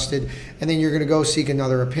you trusted, and then you're going to go seek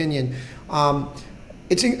another opinion.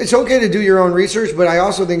 It's okay to do your own research, but I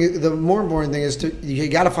also think the more important thing is you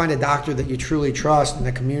got to find a doctor that you truly trust and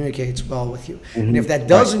that communicates well with you. Mm-hmm. And if that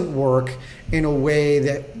doesn't work in a way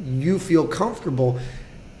that you feel comfortable,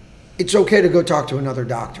 it's okay to go talk to another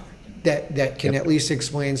doctor that can at least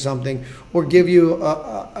explain something or give you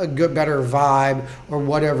a good, better vibe or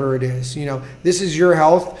whatever it is. This is your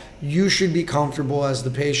health. You should be comfortable as the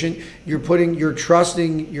patient. You're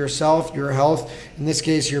trusting yourself, your health, in this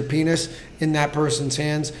case, your penis, in that person's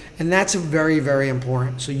hands. And that's very, very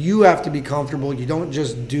important. So you have to be comfortable. You don't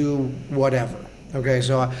just do whatever. Okay,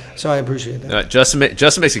 so I appreciate that. Justin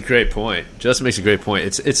makes a great point.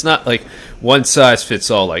 It's not like one size fits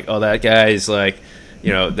all. Like, oh, that guy is like,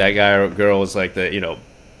 that guy or girl is like the,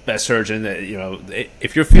 best surgeon that,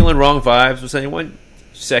 if you're feeling wrong vibes with anyone,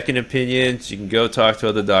 second opinions, you can go talk to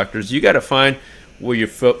other doctors. You got to find where you're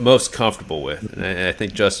most comfortable with. And I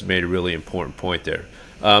think Justin made a really important point there.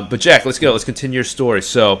 But Jack, let's go. Let's continue your story.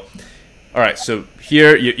 So, all right. So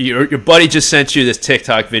here, your buddy just sent you this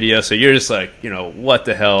TikTok video. So you're just like, what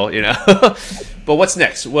the hell, but what's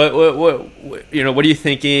next? What are you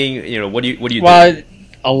thinking? What do you do?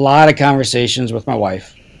 A lot of conversations with my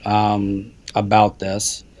wife about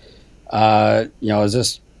this.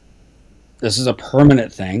 This is a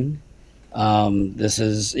permanent thing. This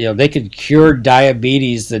is, they could cure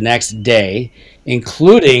diabetes the next day,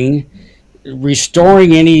 including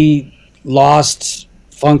restoring any lost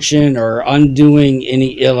function or undoing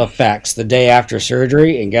any ill effects the day after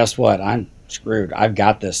surgery. And guess what? I'm screwed. I've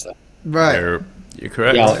got this thing. Right. You're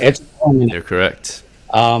correct. It's permanent. You're correct.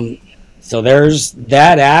 So there's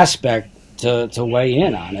that aspect to weigh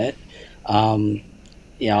in on it.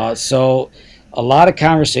 So a lot of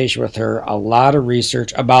conversation with her, a lot of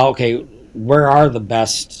research about, okay, where are the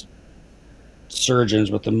best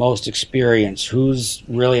surgeons with the most experience? Who's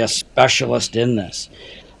really a specialist in this?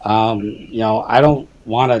 I'm not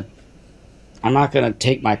going to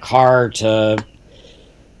take my car to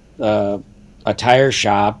a tire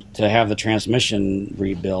shop to have the transmission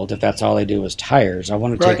rebuilt if that's all they do is tires. I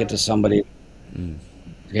want to take it to somebody.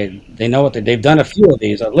 Okay, they know what they've done a few of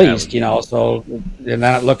these at least, so they're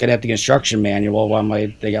not looking at the instruction manual while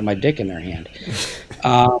they got my dick in their hand.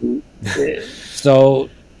 So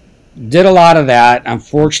did a lot of that. I'm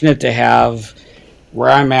fortunate to have where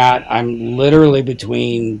I'm at. I'm literally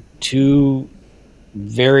between two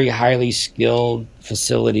very highly skilled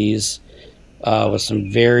facilities with some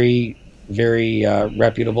very, very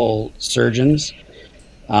reputable surgeons,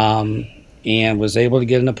 and was able to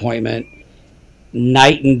get an appointment.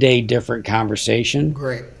 Night and day different conversation.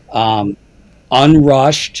 Great.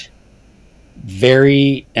 Unrushed,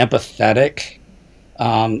 very empathetic.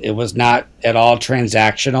 It was not at all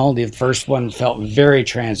transactional. The first one felt very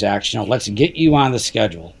transactional. Let's get you on the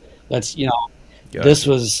schedule. This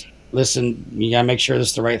was, listen, you gotta make sure this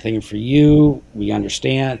is the right thing for you. We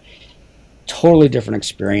understand. Totally different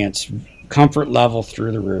experience. Comfort level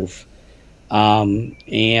through the roof.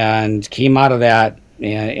 And came out of that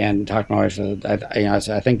and talked to my wife.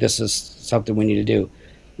 I think this is something we need to do.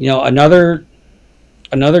 Another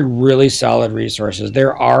really solid resources.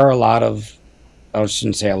 There are a lot of, I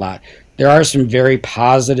shouldn't say a lot. There are some very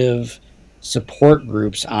positive support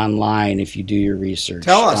groups online if you do your research.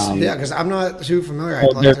 Tell us, because I'm not too familiar.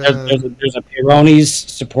 There's a Peyronie's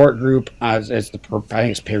support group. I think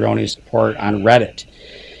it's Peyronie's support on Reddit.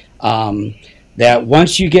 That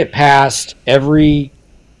once you get past every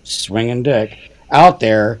swinging dick out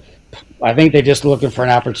there. I think they're just looking for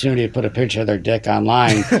an opportunity to put a picture of their dick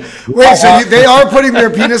online. Wait, so they are putting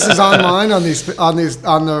their penises online on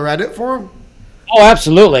the Reddit forum? Oh,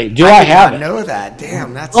 absolutely. Do I have it? I know that.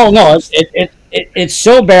 Damn, that's. Oh no, it's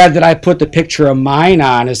so bad that I put the picture of mine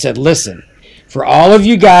on and said, "Listen, for all of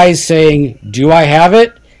you guys saying, do I have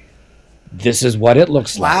it? This is what it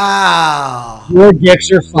looks like. Wow. Your dicks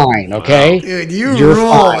are fine, okay? Wow. Dude, you're rule,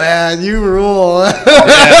 fine. man. You rule.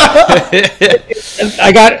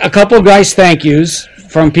 I got a couple of nice thank yous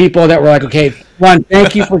from people that were like, okay, one,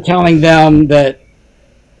 thank you for telling them that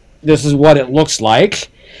this is what it looks like.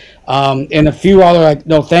 And a few other like,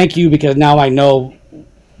 no, thank you, because now I know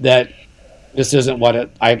that this isn't what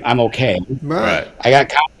I'm okay. Right. I got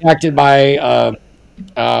contacted by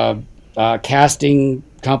a casting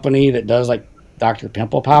company that does like Dr.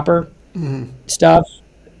 Pimple Popper stuff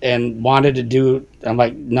and wanted to do. I'm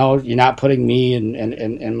like, no, you're not putting me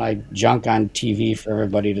and my junk on TV for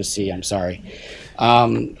everybody to see. I'm sorry.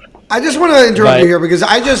 I just want to interrupt you here because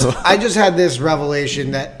I just had this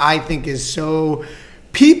revelation that I think is so.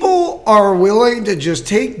 People are willing to just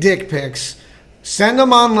take dick pics, send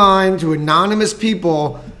them online to anonymous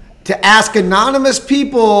people, to ask anonymous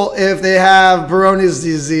people if they have Peyronie's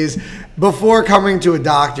disease before coming to a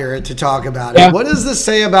doctor to talk about it. Yeah. What does this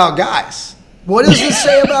say about guys? What does this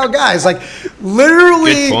say about guys? Like,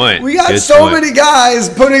 literally, we got so many guys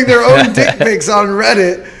putting their own dick pics on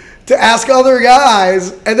Reddit to ask other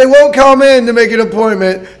guys, and they won't come in to make an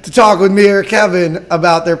appointment to talk with me or Kevin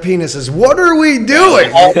about their penises. What are we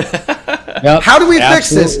doing? Yep, how do we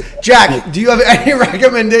fix this? Jack, do you have any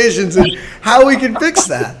recommendations on how we can fix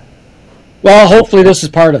that? Well, hopefully this is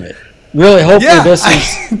part of it. Really, hopefully this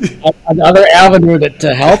is another avenue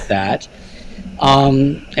to help that,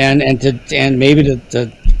 and maybe to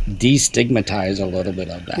destigmatize a little bit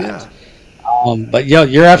of that. Yeah. But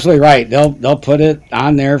you're absolutely right. They'll put it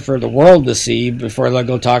on there for the world to see before they'll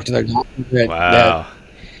go talk to their doctor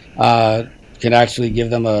that can actually give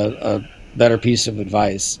them a better piece of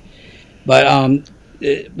advice. But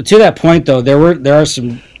to that point, though, there are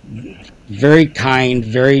some very kind,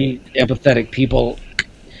 very empathetic people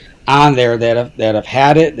on there that have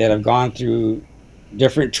had it, that have gone through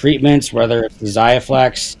different treatments, whether it's the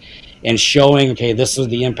Xiaflex, and showing, okay, this is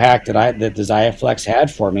the impact that the Xiaflex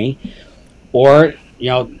had for me. Or,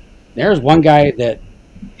 there's one guy that,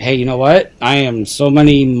 hey, you know what? I am so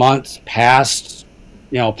many months past,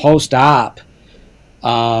 post-op,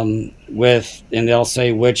 and they'll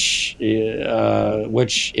say which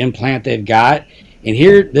implant they've got, and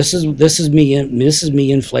here this is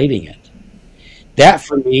me inflating it. That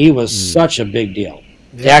for me was such a big deal.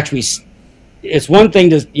 Yeah. Actually, it's one thing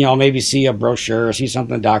to maybe see a brochure or see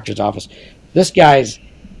something in the doctor's office. This guy's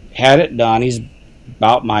had it done. He's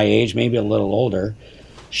about my age, maybe a little older,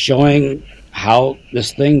 showing how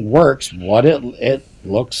this thing works. What it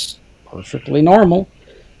looks perfectly normal.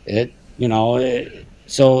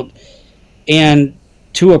 So, and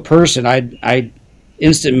to a person, I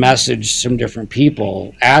instant message some different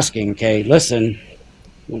people asking, okay, listen,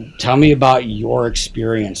 tell me about your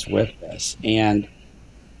experience with this. And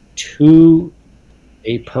to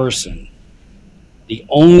a person, the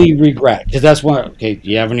only regret, because that's one, okay, do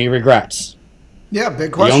you have any regrets? Yeah,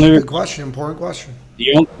 big question, important question.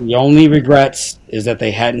 The only regrets is that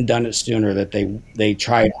they hadn't done it sooner, that they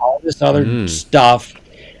tried all this other stuff.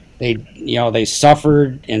 They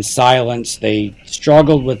suffered in silence. They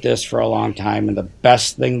struggled with this for a long time, and the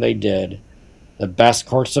best thing they did, the best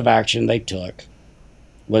course of action they took,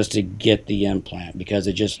 was to get the implant, because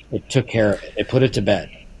it took care of it. It put it to bed.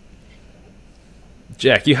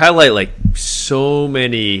 Jack, you highlight like so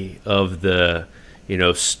many of the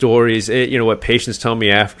stories, what patients tell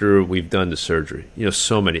me after we've done the surgery,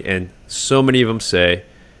 so many of them say,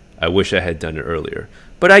 I wish I had done it earlier.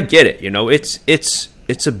 But I get it.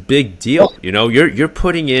 It's a big deal. You're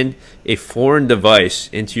putting in a foreign device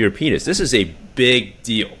into your penis. This is a big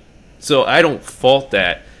deal. So I don't fault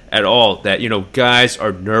that at all, that, guys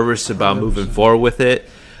are nervous about moving forward with it.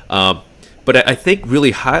 But I think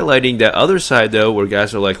really highlighting that other side, though, where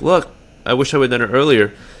guys are like, look, I wish I would have done it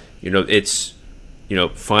earlier. It's,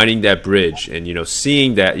 finding that bridge and,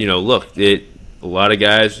 seeing that, look, a lot of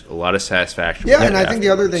guys, a lot of satisfaction. Yeah, and I think the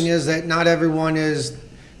other thing is that not everyone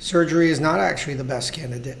surgery is not actually the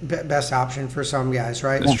best option for some guys,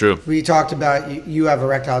 right? That's true. We talked about you have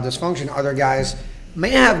erectile dysfunction. Other guys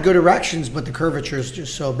may have good erections, but the curvature is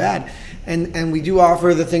just so bad. And we do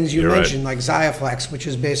offer the things you mentioned, like Xiaflex, which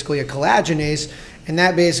is basically a collagenase, and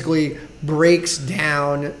that basically breaks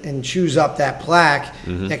down and chews up that plaque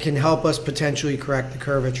that can help us potentially correct the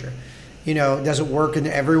curvature. Does it work in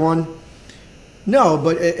everyone? No,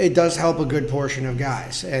 but it does help a good portion of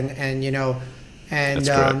guys, and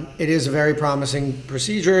it is a very promising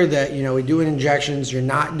procedure that we do in injections. You're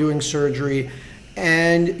not doing surgery,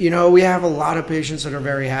 and we have a lot of patients that are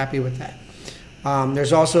very happy with that.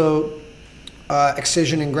 There's also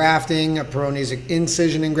excision and grafting, a peroneal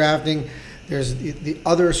incision and grafting. There's the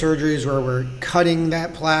other surgeries where we're cutting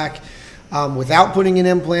that plaque without putting an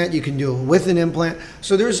implant. You can do it with an implant.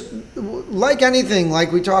 So there's, like anything,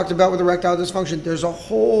 like we talked about with erectile dysfunction, there's a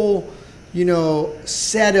whole,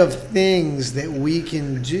 set of things that we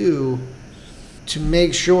can do to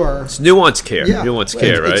make sure. It's nuanced care. Yeah, nuanced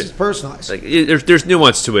care, right? It's personalized. Like, there's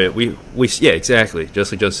nuance to it. We yeah, exactly.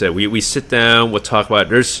 Just like John said, we sit down, we'll talk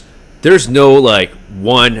about it. There's no like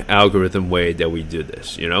one algorithm way that we do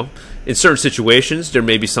this, In certain situations, there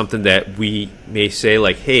may be something that we may say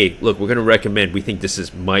like, hey, look, we're going to recommend, we think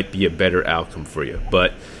this might be a better outcome for you.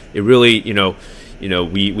 But it really,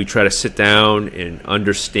 we try to sit down and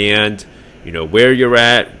understand, where you're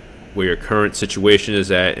at, where your current situation is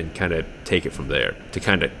at, and kind of take it from there to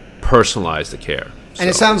kind of personalize the care. And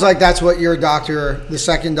it sounds like that's what your doctor, the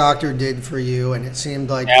second doctor, did for you. And it seemed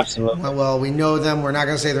like, absolutely. Well, we know them. We're not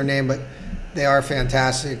going to say their name, but they are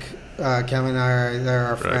fantastic. Kevin and I, they're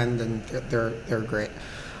our friend, and they're great.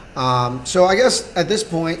 So I guess at this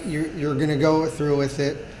point, you're going to go through with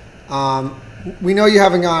it. We know you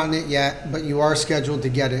haven't gotten it yet, but you are scheduled to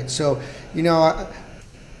get it. So,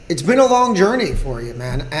 it's been a long journey for you,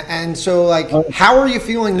 man. And so, like, how are you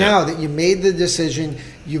feeling now that you made the decision?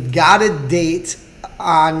 You've got a date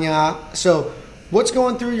on ya. So what's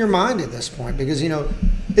going through your mind at this point? Because,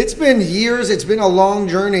 it's been years. It's been a long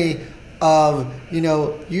journey of,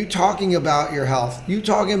 you talking about your health, you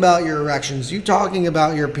talking about your erections, you talking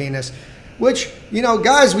about your penis, which,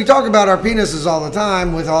 guys, we talk about our penises all the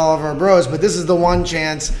time with all of our bros, but this is the one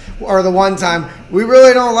chance or the one time we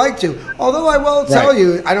really don't like to. Although I will tell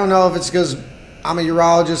you, I don't know if it's because I'm a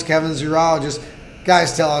urologist, Kevin's a urologist.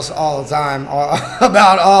 Guys tell us all the time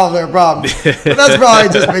about all of their problems. But that's probably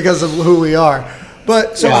just because of who we are.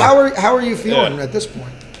 But so how are you feeling at this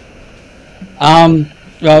point?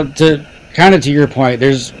 Well, to your point,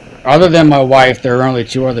 there's, other than my wife, there are only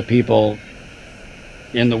two other people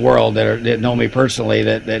in the world that know me personally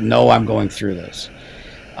that know I'm going through this.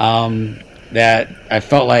 That I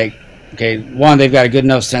felt like, okay, one, they've got a good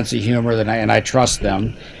enough sense of humor and I trust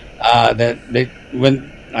them.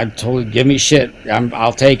 When I'm told, give me shit,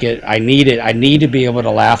 I'll take it. I need it. I need to be able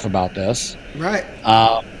to laugh about this. Right.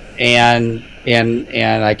 And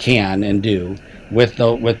I can and do with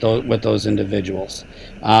those individuals.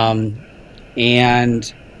 But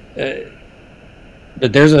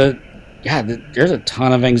there's a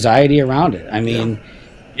ton of anxiety around it. I mean,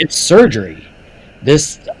 it's surgery.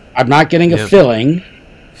 I'm not getting a filling.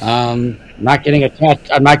 I'm not getting a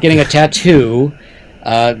tattoo.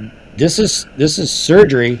 This is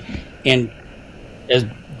surgery, and as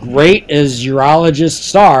great as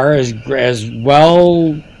urologists are, as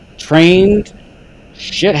well trained,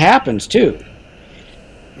 shit happens too.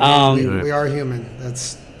 We are human.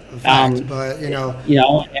 That's a fact. But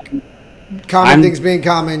common things being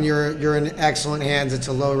common, you're in excellent hands. It's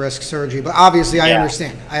a low risk surgery, but obviously I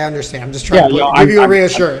understand. I'm just trying to give you a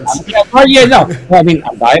reassurance. I mean,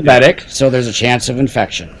 I'm diabetic, so there's a chance of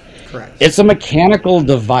infection. Correct. It's a mechanical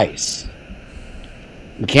device.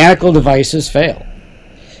 Mechanical devices fail.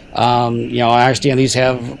 I understand these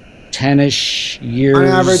have 10-ish years. On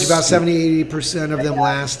average, about 70-80% of them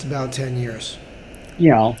last about 10 years.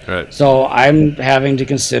 Right. So I'm having to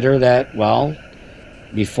consider that, well,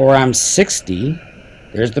 before I'm 60,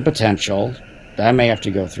 there's the potential that I may have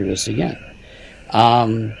to go through this again.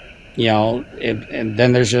 And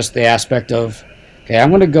then there's just the aspect of, okay, I'm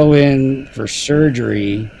going to go in for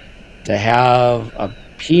surgery to have a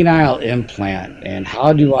penile implant, and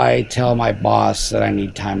how do I tell my boss that I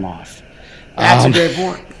need time off? That's a great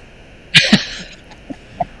point.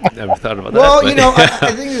 Never thought about that. Well,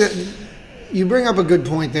 I think that you bring up a good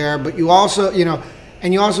point there, but you also,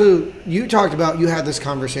 you talked about, you had this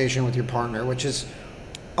conversation with your partner, which is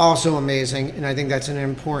also amazing, and I think that's an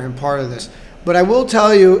important part of this. But I will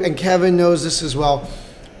tell you, and Kevin knows this as well,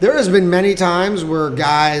 there has been many times where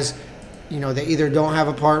guys, they either don't have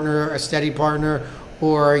a partner, a steady partner,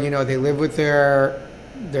 or, they live with their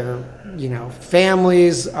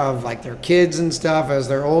families of like their kids and stuff as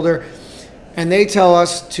they're older. And they tell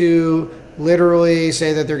us to literally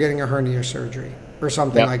say that they're getting a hernia surgery or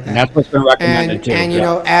something like that. And that's what's been recommended too. And,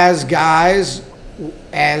 as guys,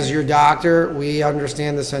 as your doctor, we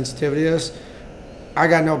understand the sensitivity of this. I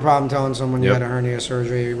got no problem telling someone you had a hernia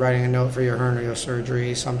surgery, writing a note for your hernia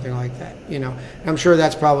surgery, something like that. I'm sure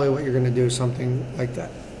that's probably what you're going to do, something like that.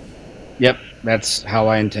 Yep. that's how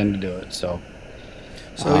I intend to do it. So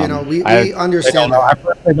we I understand I that.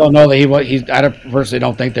 personally don't know that I personally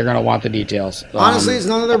don't think they're going to want the details. Honestly, it's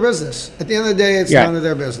none of their business. At the end of the day, it's none of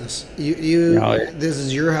their business. This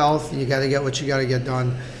is your health. You got to get what you got to get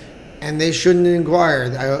done, and they shouldn't inquire.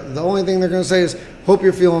 The only thing they're going to say is, "Hope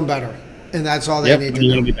you're feeling better," and that's all they need to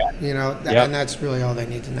know. And that's really all they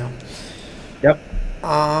need to know. Yep.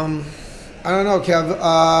 I don't know, Kev.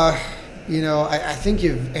 I think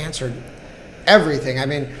you've answered everything. I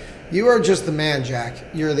mean, you are just the man, Jack.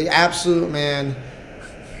 You're the absolute man.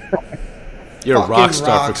 You're a rock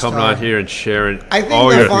star for coming on here and sharing. I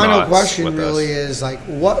think the final question really is like,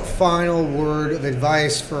 what final word of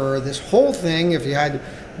advice for this whole thing? If you had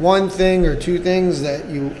one thing or two things that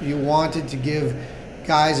you wanted to give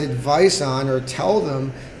guys advice on or tell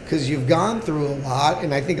them, because you've gone through a lot,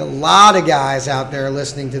 and I think a lot of guys out there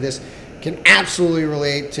listening to this can absolutely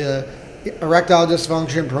relate to erectile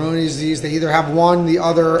dysfunction, Peyronie's disease. They either have one, the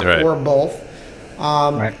other, or both.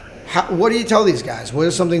 What do you tell these guys? What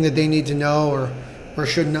is something that they need to know or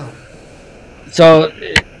should know? So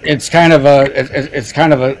it's kind of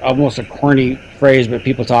almost a corny phrase, but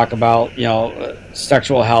people talk about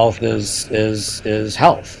sexual health is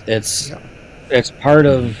health. It's part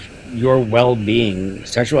of your well-being.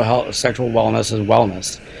 Sexual health, sexual wellness is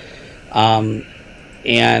wellness.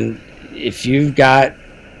 And if you're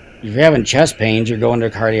having chest pains, you're going to a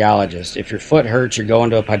cardiologist. If your foot hurts, you're going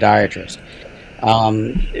to a podiatrist.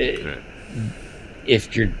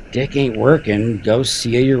 If your dick ain't working, go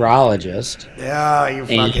see a urologist. Yeah, you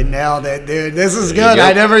fucking nailed it, dude. This is good.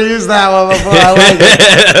 I never used that one before. I like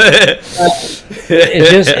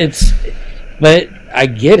it. But I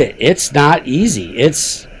get it. It's not easy.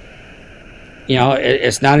 It's not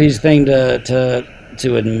an easy thing to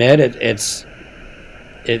admit. It's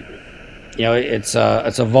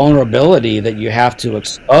a vulnerability that you have to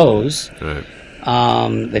expose,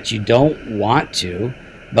 that you don't want to,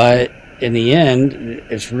 but in the end,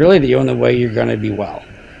 it's really the only way you're going to be well.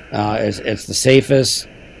 It's the safest,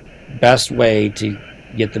 best way to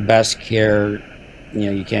get the best care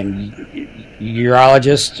you can.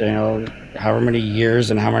 Urologist, however many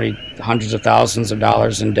years and how many hundreds of thousands of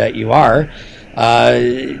dollars in debt you are,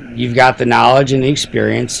 you've got the knowledge and the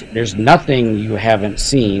experience. There's nothing you haven't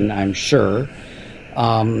seen, I'm sure.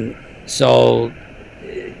 So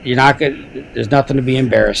there's nothing to be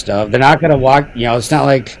embarrassed of. They're not going to walk, it's not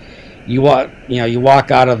like you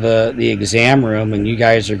walk out of the exam room and you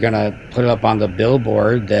guys are going to put up on the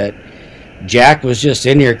billboard that Jack was just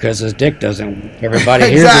in here because his dick doesn't. Everybody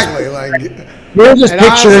exactly. We're just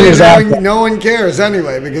picturing his no one cares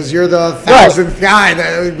anyway because you're the 1,000th guy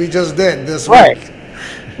that we just did this week.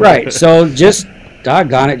 Right. So just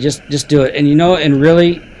doggone it, just do it. And and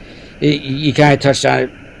really, you kind of touched on it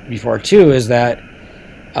before too, is that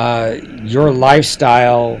your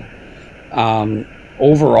lifestyle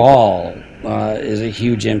overall is a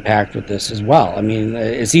huge impact with this as well. I mean,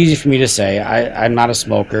 it's easy for me to say. I'm not a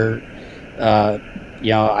smoker.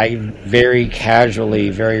 I very casually,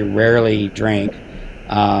 very rarely drink.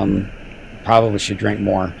 Probably should drink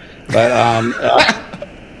more, but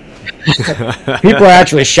people are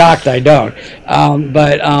actually shocked I don't.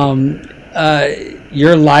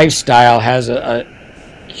 Your lifestyle has a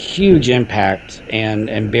huge impact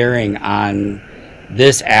and bearing on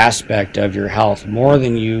this aspect of your health more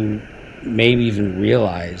than you maybe even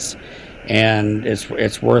realize, and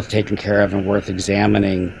it's worth taking care of and worth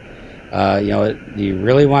examining. Do you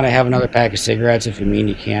really want to have another pack of cigarettes if you mean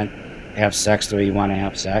you can't have sex the way you want to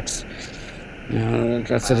have sex?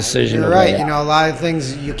 That's a decision. You're right. A lot of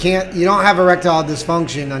things you don't have erectile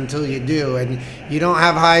dysfunction until you do, and you don't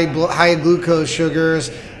have high glucose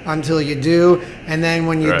sugars until you do, and then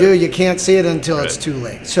when you do, you can't see it until it's too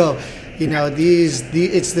late. So,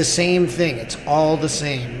 it's the same thing. It's all the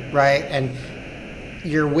same, right? And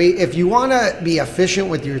if you want to be efficient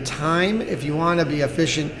with your time, if you want to be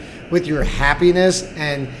efficient with your happiness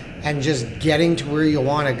and just getting to where you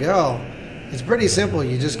want to go, it's pretty simple.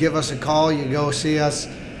 You just give us a call, you go see us,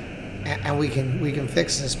 and we can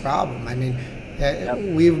fix this problem. I mean,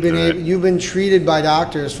 you've been treated by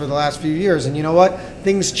doctors for the last few years, and you know what?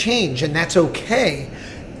 Things change, and that's okay.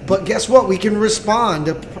 But guess what? We can respond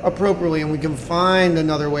appropriately, and we can find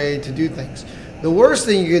another way to do things. The worst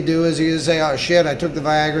thing you could do is you could say, "Oh shit, I took the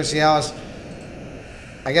Viagra, Cialis.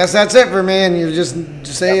 I guess that's it for me," and you just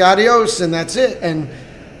say adios, and that's it. And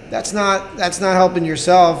that's not helping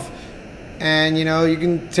yourself. And you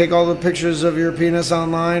can take all the pictures of your penis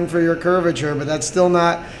online for your curvature, but that's still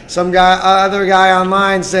not other guy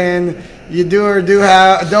online saying you do or don't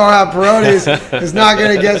have Peyronie's is not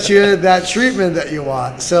going to get you that treatment that you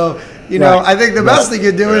want. So You know, I think the best thing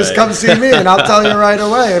you do is come see me, and I'll tell you right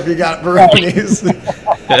away if you got Veronis.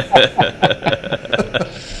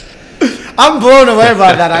 I'm blown away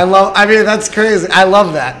by that. I mean, that's crazy. I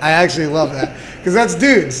love that. I actually love that. Because that's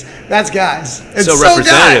dudes. That's guys. It's so representative,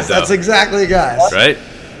 guys. That's exactly guys. Right?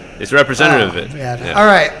 It's representative of it. Yeah.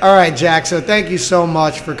 All right, Jack. So thank you so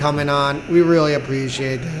much for coming on. We really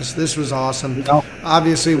appreciate this. This was awesome.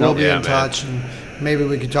 Obviously, we'll be in touch, and maybe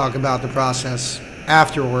we could talk about the process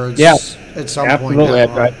afterwards. Yeah. At some point.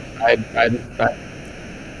 Absolutely.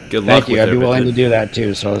 Good luck. Thank you. With I'd be willing to everything. do that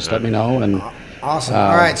too. So just let me know. And awesome.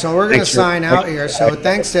 All right, so we're going to sign out here. So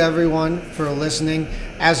thanks to everyone for listening.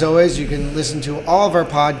 As always, you can listen to all of our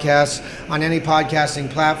podcasts on any podcasting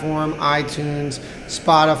platform, iTunes,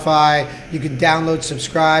 Spotify. You can download,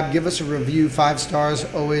 subscribe, give us a review, 5 stars,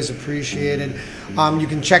 always appreciated. You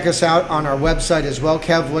can check us out on our website as well.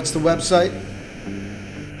 Kev, what's the website?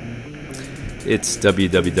 It's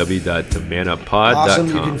www.themanupod.com. Awesome.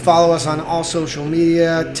 You can follow us on all social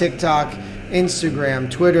media, TikTok, Instagram,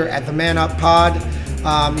 Twitter at The Man Up Pod.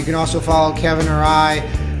 You can also follow Kevin or I,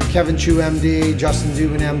 Kevin Chu MD, Justin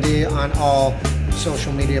Dubin MD on all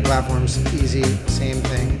social media platforms. Easy, same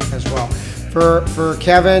thing as well. For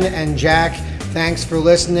Kevin and Jack, thanks for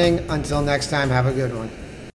listening. Until next time, have a good one.